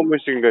нөгөө олон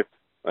хүмүүс ингээд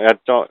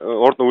яаж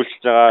урд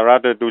үйлчилж байгаа,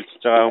 радиод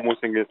үйлчилж байгаа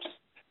хүмүүс ингээд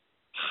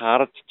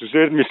харж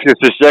зүсээр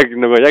мэсгээс яг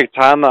нөгөө яг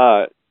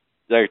цаана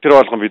яг тэр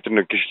болгон бид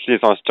нэг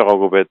гişлийн сонсож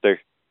байгаагүй байдаг.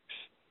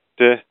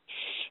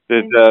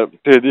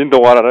 Тэгээд энэ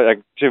дугаараар яг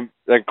тийм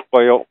яг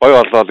гоё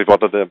боллоо гэж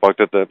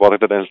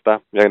бодоод байна л да.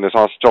 Яг нэг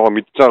сонсож байгаа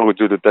мэдж байгаа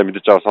зүйлүүдээ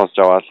мэдж байгаа сонсож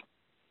аваад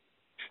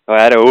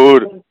арай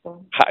өөр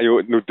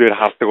нүдээр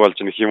хавдаг болж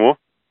нэг юм уу?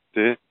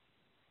 Тий.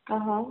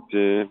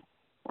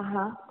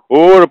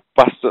 Өөр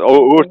бас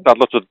өөр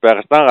залуучууд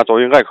байгаас гаж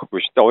уянгаа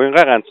гэхгүй шүү дээ.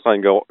 Уянгаа ганцхан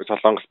ингээ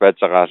солонгос байж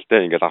байгаа л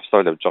дээ. Ингээл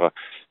авсаал явж байгаа.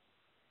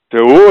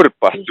 Тэгээ өөр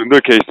бас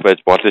зөндөө кейс байж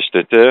болно шүү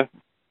дээ, тий.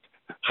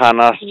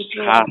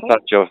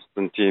 Хаасаач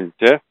явсан тийм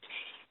тий.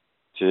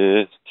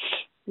 Тий.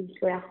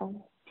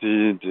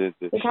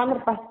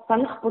 Тамар бас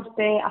санах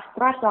бүртээ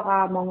Австрал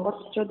байгаа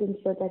монголчуудын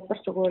төлөө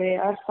залбирч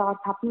өгөөрэй. Ойролцоогоор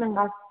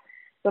 5,000-аас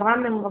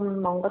 6,000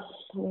 монгол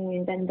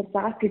хүн энд амьдарч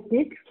байгаа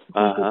гэдгийг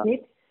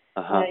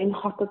энэ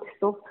хотод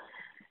гэсэн.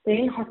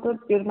 Тэгээ энэ хотод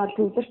ер нь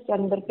төвлөрч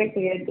амьдардаг.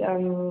 Тэгээд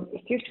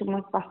итгэвч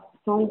хүмүүс бас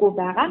цөөнгүй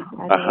байгаа.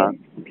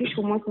 Итгэвч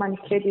хүмүүс маань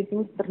ихлээд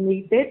эзэн дотор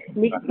нэгдээд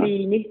нэг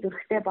бие нэг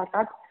зүрхтэй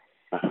болоод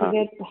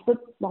тэгээд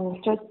бусад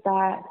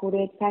монголчуудаа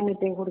хүрээд сайн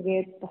мэдээ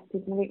хүргээд бас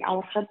тэднийг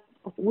аврахад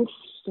бас үс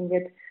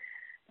ингээд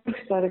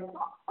зөвхөн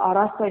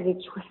ороосоо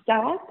гэж хүсэж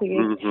байгаа.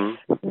 Тэгээд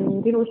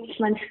тэр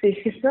үйлчлэл маань ихтэй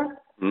ихсэн.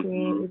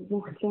 Тэгээд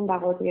бүхлийн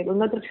дагуу тэгээд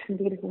өнөөдөр гэсэн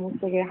тэр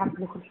хүмүүстэйгээ хамт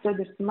нөхөрлөж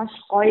ирсэн маш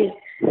гоё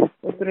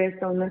өдрөөс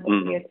өнөөдөр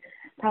тэгээд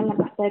та нар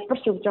бас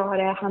залбирч өгж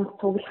байгаарай хамт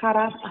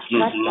цуглахаараа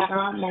аслаад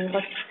байгаа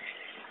Монгол.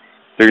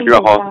 Тэгээд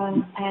яах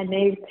вэ?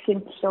 Нэгдсэн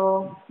төлөө.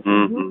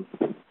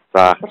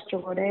 За. Залбирч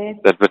өгөөрэй.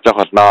 Залбирч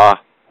болно.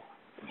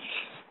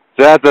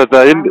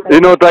 За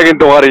энэ удаагийн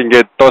дугаар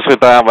ингээд дуусгая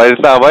та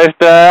баярлалаа.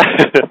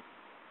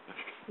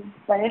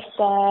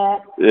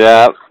 Баярлалаа.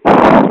 Yeah.